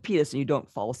regenerative orthopedist and you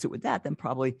don't follow suit with that, then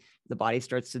probably the body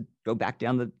starts to go back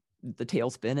down the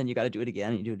tailspin, and you got to do it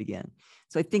again and you do it again.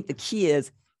 So I think the key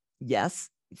is, yes,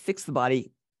 fix the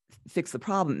body, fix the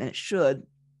problem, and it should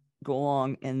go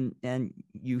along and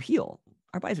you heal.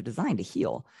 Our bodies are designed to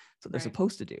heal. So they're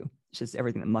supposed to do. It's just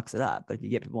everything that mucks it up. But if you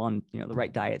get people on, the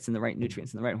right diets and the right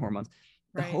nutrients and the right hormones,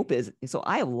 the hope is, so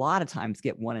I a lot of times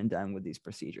get one and done with these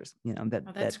procedures,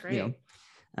 that's great.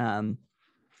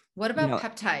 What about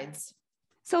peptides?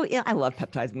 So yeah, I love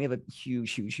peptides. We have a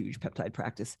huge peptide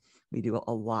practice. We do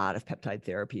a lot of peptide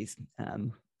therapies.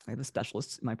 I have a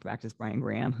specialist in my practice, Brian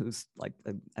Graham, who's like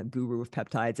a guru of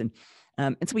peptides. And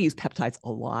so we use peptides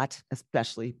a lot,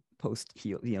 especially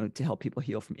post-heal, to help people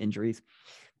heal from injuries.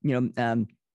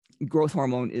 Growth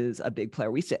hormone is a big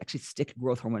player. We used to actually stick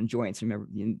growth hormone in joints. Remember,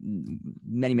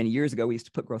 many years ago, we used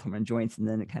to put growth hormone in joints, and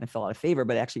then it kind of fell out of favor,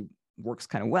 but it actually works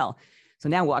kind of well. So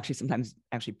now we'll actually sometimes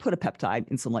put a peptide,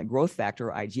 insulin-like growth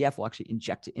factor, or IGF, we'll actually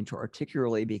inject it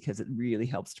intra-articularly because it really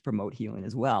helps to promote healing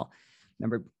as well.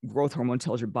 Remember, growth hormone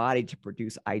tells your body to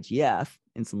produce IGF,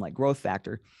 insulin-like growth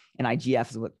factor, and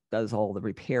IGF is what does all the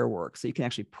repair work. So you can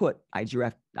actually put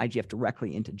IGF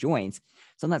directly into joints.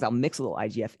 Sometimes I'll mix a little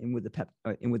IGF in with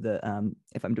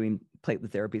if I'm doing platelet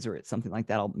therapies or something like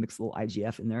that, I'll mix a little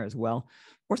IGF in there as well.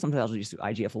 Or sometimes I'll just do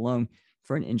IGF alone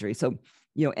for an injury. So,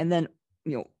 and then,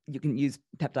 you can use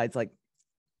peptides like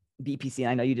BPC. And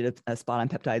I know you did a spot on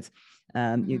peptides,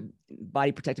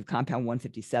 body protective compound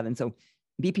 157. So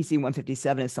BPC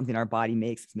 157 is something our body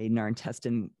makes. It's made in our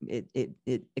intestine.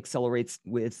 It accelerates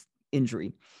with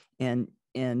injury, and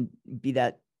be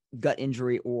that gut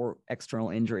injury or external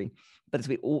injury. But as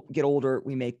we get older,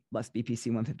 we make less BPC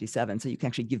 157. So you can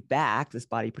actually give back this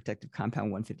body protective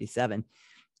compound 157.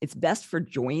 It's best for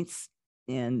joints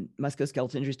and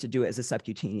musculoskeletal injuries to do it as a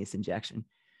subcutaneous injection.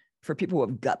 For people who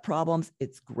have gut problems,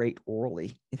 it's great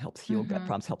orally. It helps heal gut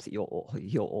problems, helps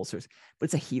heal ulcers, but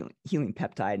it's a healing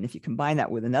peptide. And if you combine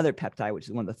that with another peptide, which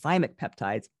is one of the thymic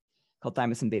peptides called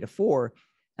thymosin beta 4,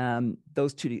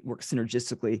 those two work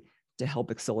synergistically to help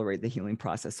accelerate the healing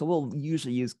process. So we'll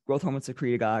usually use growth hormone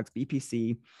secretagogues,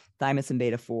 BPC, thymosin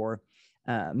beta 4,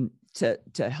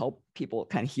 to help people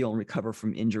kind of heal and recover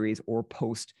from injuries or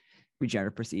post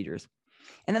regenerative procedures.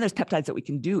 And then there's peptides that we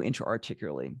can do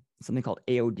intra-articularly, something called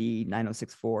AOD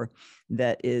 9064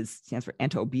 that stands for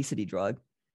anti-obesity drug,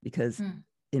 because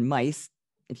in mice,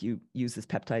 if you use this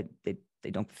peptide,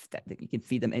 they don't, you can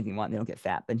feed them anything you want, and they don't get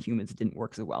fat. But in humans, it didn't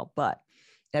work so well. But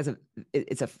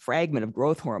it's a fragment of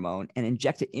growth hormone, and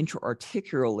injected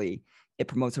intra-articularly, it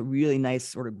promotes a really nice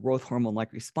sort of growth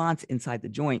hormone-like response inside the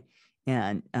joint.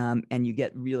 And you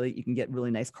can get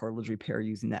really nice cartilage repair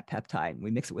using that peptide. We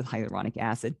mix it with hyaluronic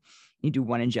acid. You do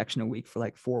one injection a week for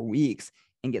like 4 weeks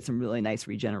and get some really nice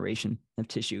regeneration of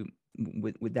tissue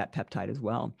with that peptide as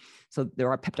well. So there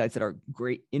are peptides that are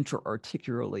great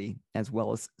intra-articularly as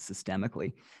well as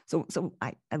systemically. So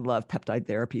I love peptide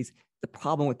therapies. The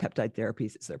problem with peptide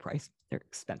therapies is their price. They're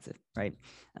expensive, right?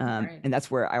 And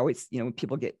that's where I always, when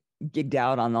people get gigged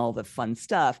out on all the fun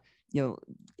stuff,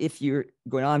 if you're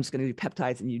going, I'm just going to do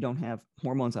peptides and you don't have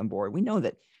hormones on board, we know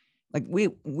that, like,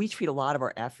 we treat a lot of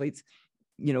our athletes,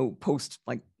 post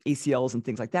like ACLs and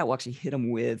things like that. We'll actually hit them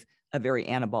with a very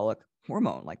anabolic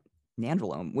hormone like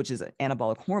nandrolone, which is an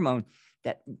anabolic hormone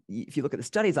that, if you look at the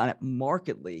studies on it,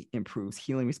 markedly improves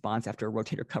healing response after a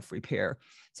rotator cuff repair.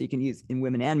 So you can use, in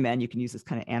women and men, you can use this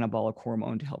kind of anabolic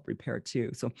hormone to help repair too.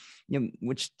 So,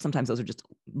 which sometimes those are just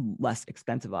less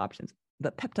expensive options.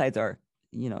 But peptides are,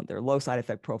 they're low side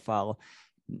effect profile.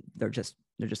 They're just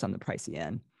on the pricey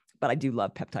end. But I do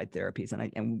love peptide therapies,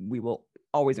 and we will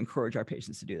always encourage our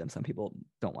patients to do them. Some people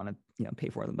don't want to, pay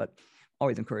for them, but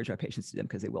always encourage our patients to do them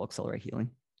because they will accelerate healing.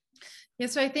 Yeah.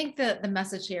 So I think the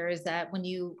message here is that when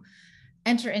you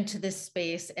enter into this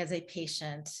space as a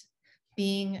patient,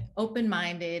 being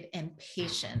open-minded and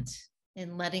patient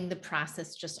and letting the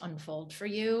process just unfold for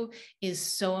you is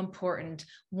so important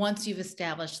once you've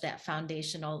established that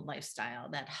foundational lifestyle,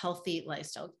 that healthy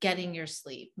lifestyle, getting your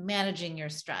sleep, managing your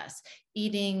stress,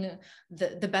 eating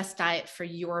the best diet for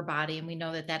your body. And we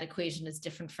know that that equation is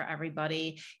different for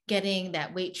everybody, getting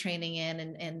that weight training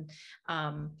in.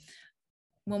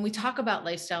 When we talk about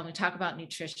lifestyle and we talk about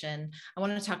nutrition, I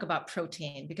want to talk about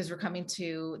protein because we're coming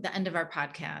to the end of our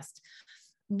podcast.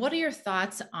 What are your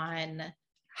thoughts on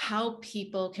how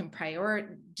people can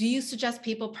do you suggest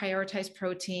people prioritize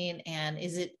protein? And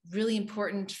is it really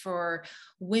important for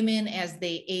women as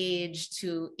they age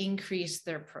to increase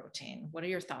their protein? What are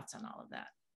your thoughts on all of that?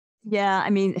 Yeah, I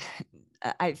mean,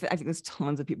 I think there's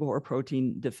tons of people who are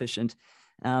protein deficient.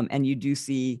 And you do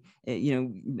see,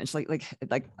 it's like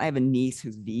I have a niece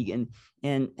who's vegan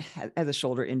and has a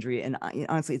shoulder injury. And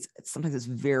honestly, sometimes it's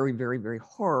very, very, very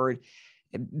hard.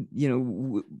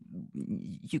 You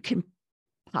can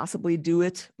possibly do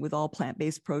it with all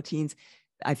plant-based proteins.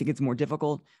 I think it's more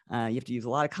difficult. You have to use a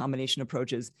lot of combination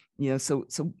approaches, so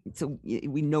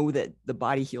we know that the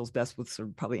body heals best with sort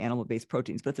of probably animal-based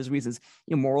proteins, but if there's reasons,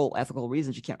 moral, ethical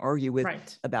reasons you can't argue with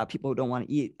about people who don't want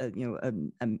to eat,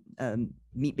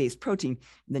 meat-based protein,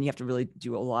 then you have to really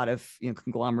do a lot of,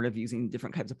 conglomerate of using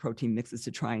different types of protein mixes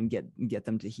to try and get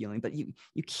them to healing. But you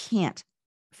can't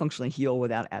functionally heal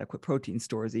without adequate protein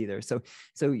stores either. So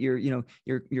your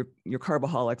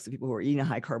carboholics, the people who are eating a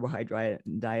high carbohydrate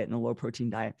diet and a low protein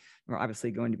diet, are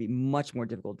obviously going to be much more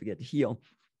difficult to get to heal.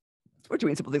 We're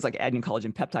doing simple things like adding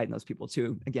collagen peptide in those people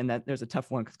too. Again, there's a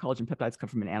tough one because collagen peptides come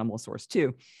from an animal source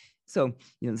too. So,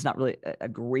 it's not really a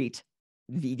great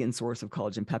vegan source of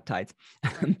collagen peptides.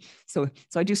 So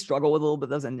I do struggle with a little bit of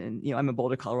those. And I'm in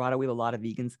Boulder, Colorado. We have a lot of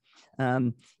vegans.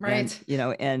 Right.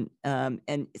 And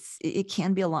it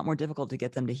can be a lot more difficult to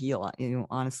get them to heal.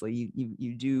 Honestly,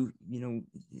 you do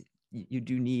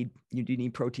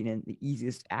need protein, and the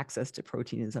easiest access to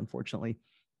protein is unfortunately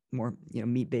more,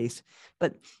 meat-based.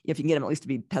 But if you can get them at least to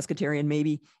be pescatarian,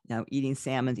 maybe, eating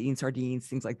salmon, eating sardines,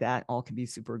 things like that, all can be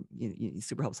super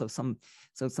helpful.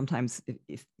 So sometimes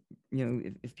if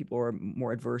people are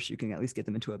more adverse, you can at least get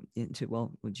them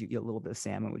well, would you eat a little bit of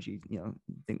salmon? Would you,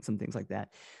 think some things like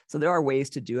that. So there are ways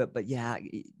to do it, but yeah,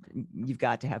 you've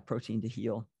got to have protein to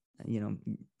heal,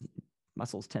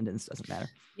 muscles, tendons, doesn't matter.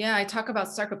 Yeah. I talk about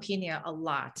sarcopenia a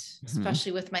lot,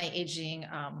 especially with my aging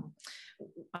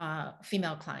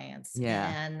female clients. Yeah.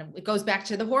 And it goes back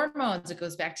to the hormones. It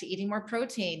goes back to eating more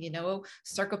protein.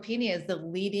 Sarcopenia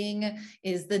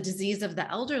is the disease of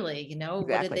the elderly.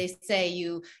 Exactly. What did they say?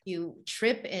 You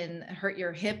trip and hurt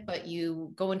your hip, but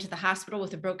you go into the hospital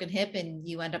with a broken hip and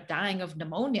you end up dying of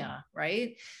pneumonia,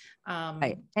 right?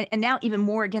 Right. And now even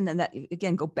more again than that,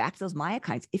 again, go back to those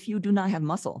myokines. If you do not have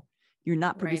muscle, you're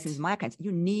not producing these myokines.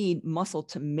 You need muscle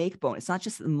to make bone. It's not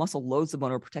just that the muscle loads the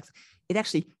bone or protects it.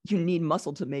 Actually, you need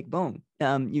muscle to make bone.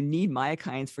 You need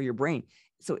myokines for your brain.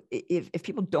 So if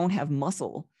people don't have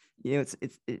muscle, you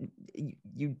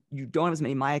don't have as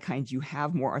many myokines, you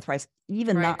have more arthritis,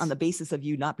 even not on the basis of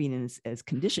you not being as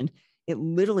conditioned. It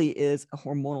literally is a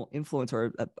hormonal influence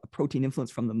or a protein influence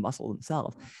from the muscle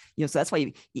themselves. So that's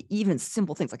why even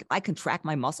simple things like if I contract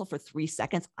my muscle for 3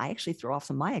 seconds, I actually throw off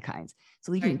some myokines.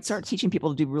 So you can start teaching people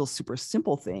to do real super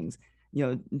simple things,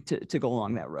 to go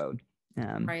along that road.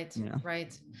 Right.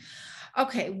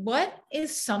 Okay. What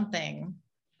is something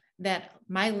that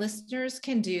my listeners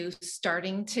can do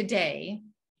starting today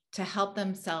to help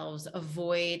themselves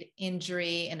avoid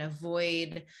injury and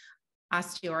avoid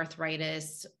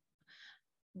osteoarthritis?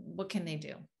 What can they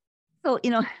do? So,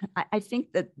 I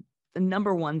think that the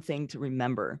number one thing to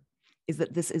remember is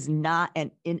that this is not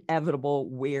an inevitable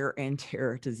wear and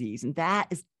tear disease. And that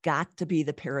has got to be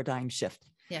the paradigm shift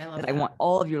I want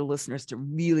all of your listeners to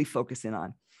really focus in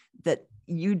on. That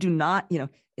you do not,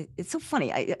 it's so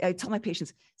funny. I tell my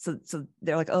patients, so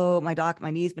they're like, oh,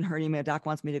 my knee's been hurting me. My doc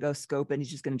wants me to go scope it and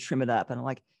he's just going to trim it up. And I'm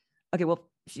like, okay, well,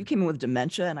 if you came in with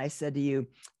dementia and I said to you,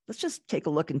 let's just take a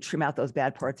look and trim out those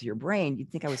bad parts of your brain, you'd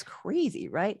think I was crazy,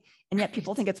 right? And yet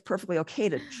people think it's perfectly okay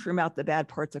to trim out the bad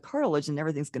parts of cartilage and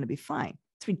everything's going to be fine.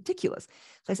 It's ridiculous.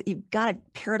 So I said, you've got a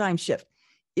paradigm shift.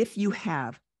 If you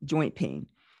have joint pain,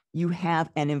 you have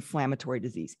an inflammatory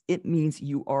disease. It means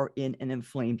you are in an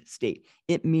inflamed state.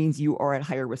 It means you are at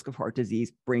higher risk of heart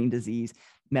disease, brain disease,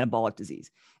 metabolic disease.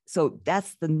 So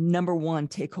that's the number one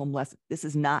take-home lesson. This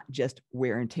is not just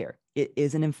wear and tear. It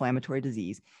is an inflammatory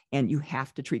disease, and you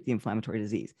have to treat the inflammatory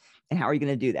disease. And how are you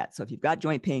going to do that? So if you've got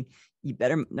joint pain, you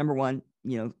better, number one,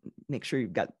 make sure you're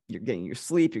getting your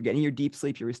sleep, you're getting your deep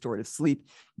sleep, your restorative sleep,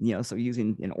 so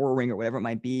using an Oura ring or whatever it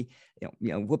might be,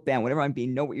 Whoop band, whatever it might be,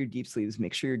 know what your deep sleep is,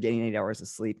 make sure you're getting 8 hours of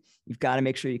sleep. You've got to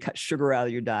make sure you cut sugar out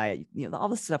of your diet, all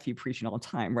the stuff you're preaching all the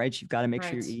time, right? You've got to make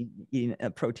sure you're eating a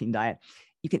protein diet.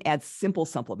 You can add simple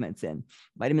supplements in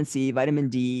vitamin C, vitamin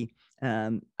D.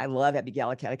 I love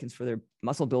epigallocatechins for their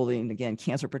muscle building, again,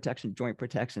 cancer protection, joint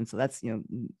protection. So that's,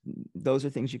 those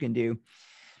are things you can do.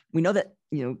 We know that,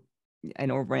 I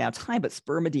know we're running out of time, but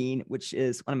spermidine, which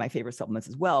is one of my favorite supplements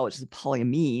as well, which is a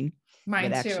polyamine.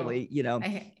 Mine that too. Actually,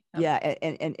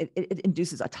 and it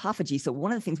induces autophagy. So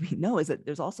one of the things we know is that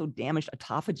there's also damaged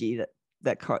autophagy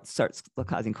that starts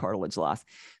causing cartilage loss.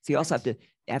 So you also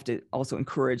have to also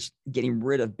encourage getting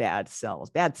rid of bad cells.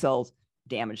 Bad cells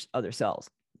damage other cells.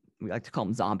 We like to call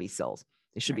them zombie cells.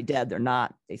 They should be dead. They're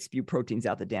not. They spew proteins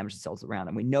out that damage the cells around.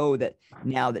 And we know that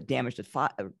now that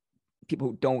people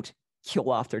who don't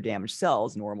kill off their damaged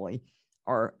cells normally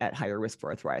are at higher risk for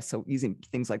arthritis. So using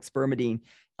things like spermidine,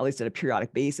 at least at a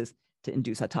periodic basis, to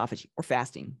induce autophagy, or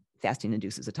fasting. Fasting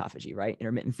induces autophagy, right?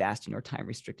 Intermittent fasting or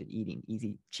time-restricted eating,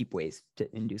 easy, cheap ways to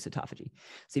induce autophagy.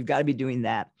 So you've got to be doing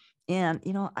that. And,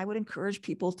 I would encourage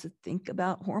people to think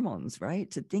about hormones, right?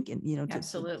 To think,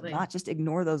 Absolutely. to not just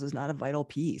ignore those as not a vital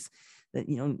piece. That,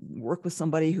 work with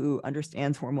somebody who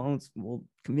understands hormones, will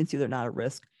convince you they're not at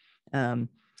risk. I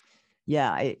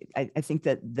think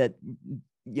that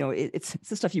it's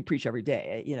the stuff you preach every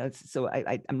day, so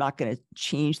I'm not going to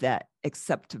change that,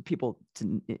 except to people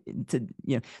to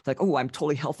like, oh, I'm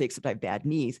totally healthy, except I have bad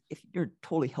knees. If you're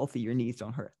totally healthy, your knees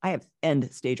don't hurt. I have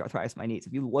end stage arthritis in my knees.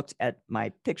 If you looked at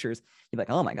my pictures, you'd be like,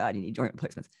 oh my God, you need joint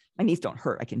replacements. My knees don't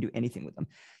hurt. I can do anything with them,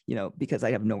 because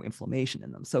I have no inflammation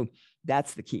in them. So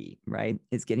that's the key, right?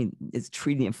 Is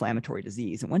treating the inflammatory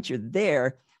disease. And once you're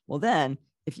there, well, then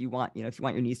if you want your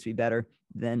knees to be better,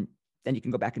 then you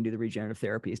can go back and do the regenerative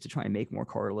therapies to try and make more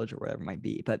cartilage or whatever it might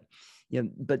be. But,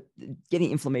 but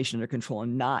getting inflammation under control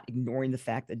and not ignoring the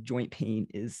fact that joint pain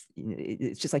is,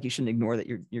 it's just like you shouldn't ignore that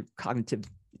you're cognitive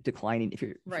declining. If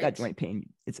you've got joint pain,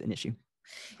 it's an issue.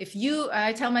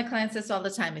 I tell my clients this all the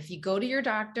time, if you go to your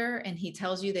doctor and he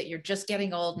tells you that you're just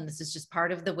getting old and this is just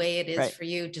part of the way it is for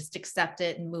you, just accept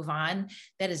it and move on.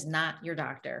 That is not your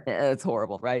doctor. It's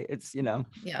horrible, right? It's,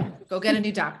 go get a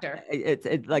new doctor.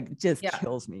 It like just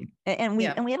kills me. And we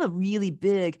have a really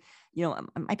big,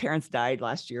 my parents died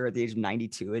last year at the age of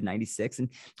 92 and 96. And,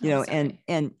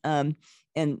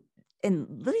 and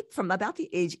literally from about the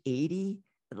age 80,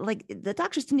 like the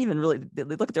doctors didn't even really, they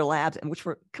look at their labs, and which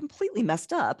were completely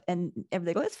messed up, and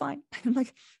they go, it's fine. I'm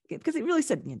like, because it really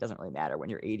said, it doesn't really matter when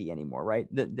you're 80 anymore,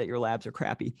 right? That your labs are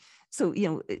crappy. So,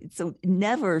 so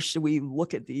never should we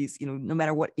look at these, no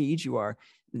matter what age you are,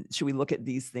 should we look at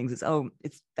these things as,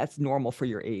 that's normal for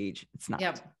your age. It's not.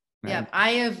 Yep. Right? Yeah,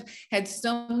 I have had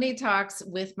so many talks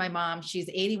with my mom. She's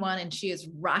 81 and she is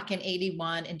rocking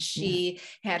 81, and she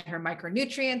had her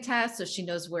micronutrient test, so she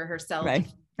knows where her cells,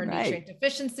 her nutrient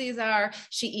deficiencies are.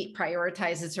 She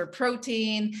prioritizes her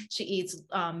protein. She eats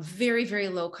very, very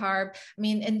low carb. I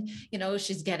mean, and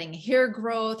she's getting hair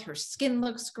growth. Her skin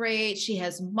looks great. She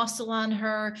has muscle on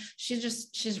her.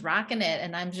 She's rocking it.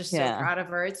 And I'm just so proud of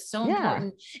her. It's so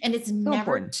important. And it's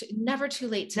never too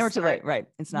late to never start. Too late. Right.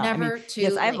 It's not. Never too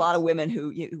late. I have a lot of women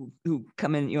who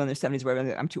come in, in their 70s, where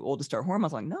I'm too old to start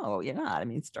hormones. I'm like, no, you're not. I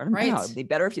mean, start them now. It'd be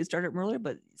better if you started earlier,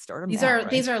 but start them now.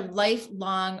 These are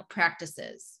lifelong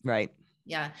practices. Right.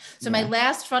 Yeah. So my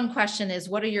last fun question is,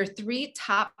 what are your 3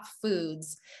 top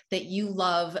foods that you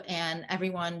love and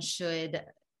everyone should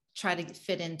try to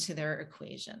fit into their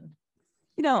equation?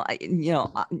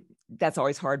 That's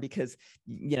always hard because,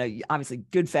 obviously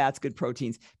good fats, good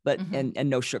proteins, but, and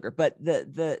no sugar, but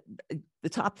the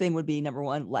top thing would be, number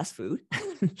 1, less food.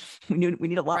 we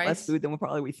need a lot less food than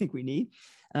we think we need.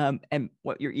 And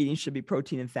what you're eating should be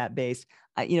protein and fat based.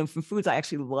 From foods I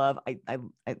actually love,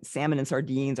 salmon and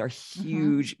sardines are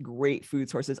huge, great food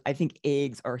sources. I think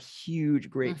eggs are huge,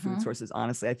 great food sources.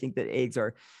 Honestly, I think that eggs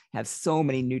have so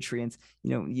many nutrients.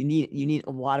 You need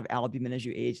a lot of albumin as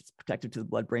you age. It's protective to the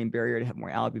blood-brain barrier to have more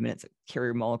albumin. It's a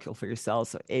carrier molecule for your cells.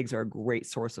 So eggs are a great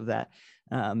source of that.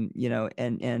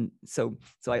 And so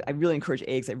I really encourage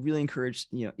eggs. I really encourage,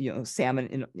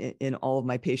 salmon in all of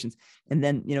my patients. And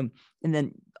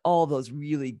then all those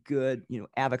really good,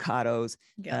 avocados,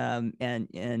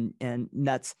 and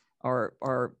nuts are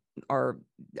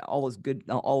all those good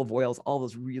olive oils, all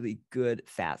those really good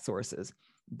fat sources.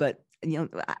 But, I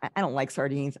don't like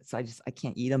sardines, so I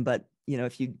can't eat them. But,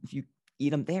 if you eat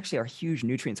them, they actually are a huge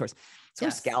nutrient source. So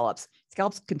are scallops.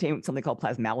 Scallops contain something called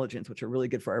plasmalogens, which are really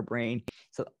good for our brain.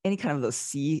 So any kind of those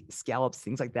sea scallops,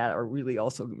 things like that, are really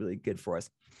also really good for us.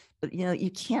 but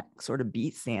you can't sort of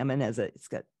beat salmon it's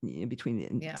got between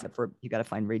the, except for you got to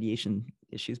find radiation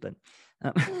issues, but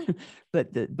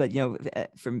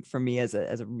for me as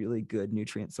a really good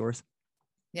nutrient source.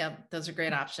 Yeah, those are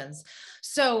great options.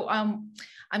 So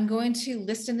I'm going to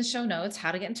list in the show notes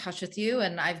how to get in touch with you.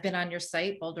 And I've been on your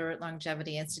site, Boulder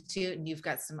Longevity Institute, and you've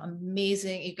got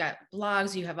you've got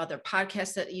blogs, you have other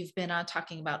podcasts that you've been on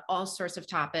talking about all sorts of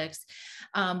topics.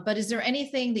 But is there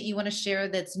anything that you want to share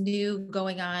that's new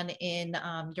going on in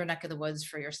your neck of the woods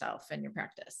for yourself and your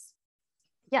practice?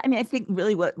 Yeah, I mean, I think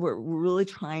really what we're really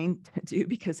trying to do,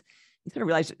 because you sort of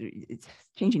realize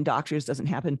changing doctors doesn't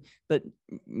happen, but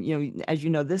as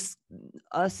you know,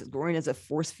 us growing as a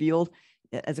force field,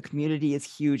 as a community is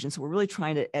huge. And so we're really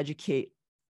trying to educate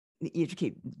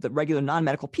the regular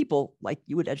non-medical people like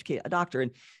you would educate a doctor.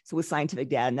 And so with scientific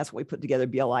data, and that's what we put together,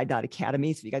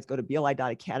 BLI.Academy. So if you guys go to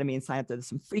BLI.Academy and sign up, there's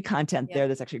some free content there.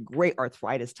 There's actually a great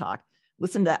arthritis talk.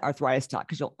 Listen to that arthritis talk,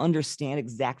 because you'll understand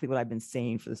exactly what I've been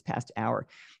saying for this past hour.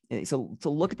 So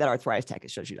to look at that arthritis talk, it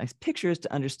shows you nice pictures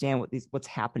to understand what's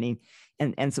happening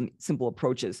and some simple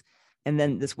approaches. And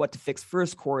then this What to Fix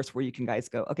First course, where you can guys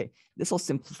go, okay, this will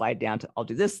simplify it down to I'll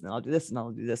do this, and I'll do this, and I'll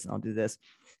do this, and I'll do this.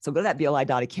 So go to that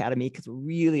BLI.Academy, because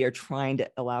we really are trying to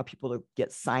allow people to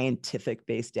get scientific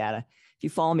based data. If you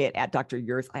follow me at Dr.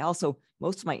 Yurth,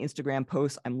 most of my Instagram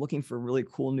posts, I'm looking for really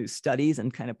cool new studies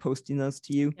and kind of posting those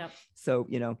to you. Yep. So,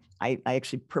 I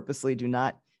actually purposely do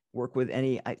not work with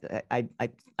any,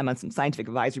 I'm on some scientific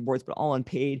advisory boards, but all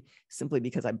unpaid, simply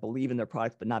because I believe in their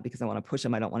products, but not because I want to push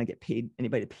them. I don't want to get paid,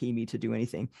 anybody to pay me to do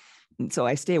anything. And so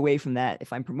I stay away from that.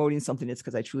 If I'm promoting something, it's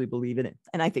because I truly believe in it.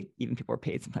 And I think even people are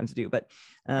paid sometimes to do, but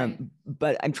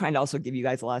I'm trying to also give you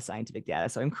guys a lot of scientific data.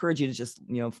 So I encourage you to just,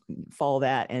 follow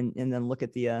that and then look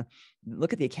at the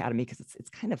Academy, because it's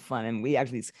kind of fun. And we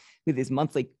have these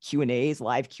monthly Q&As,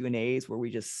 live Q&As, where we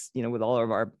just, with all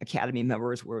of our Academy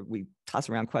members, where we toss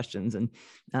around questions.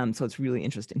 And so it's really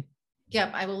interesting.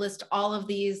 Yep. I will list all of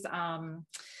these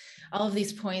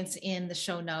points in the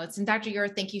show notes. And Dr.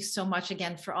 Yurth, thank you so much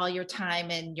again for all your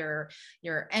time and your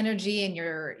energy and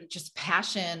your just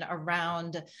passion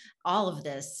around all of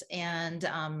this, and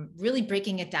really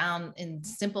breaking it down in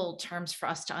simple terms for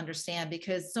us to understand,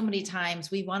 because so many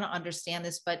times we want to understand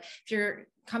this, but if you're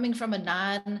coming from a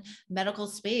non-medical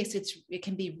space, it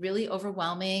can be really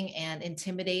overwhelming and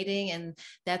intimidating, and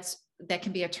that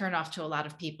can be a turnoff to a lot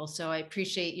of people. So I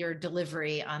appreciate your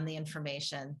delivery on the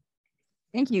information.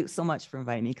 Thank you so much for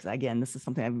inviting me, because again, this is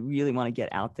something I really want to get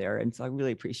out there. And so I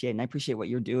really appreciate it. And I appreciate what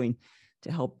you're doing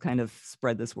to help kind of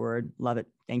spread this word. Love it.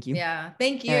 Thank you. Yeah.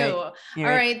 Thank you. All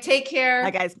right. Take care.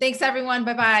 Bye, guys. Thanks, everyone.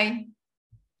 Bye-bye.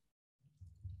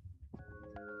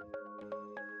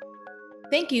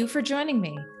 Thank you for joining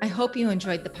me. I hope you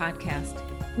enjoyed the podcast.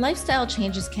 Lifestyle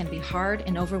changes can be hard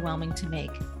and overwhelming to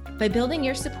make. By building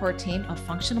your support team of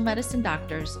functional medicine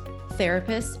doctors,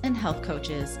 therapists, and health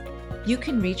coaches, you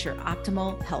can reach your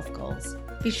optimal health goals.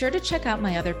 Be sure to check out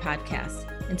my other podcasts.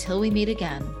 Until we meet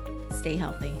again, stay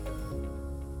healthy.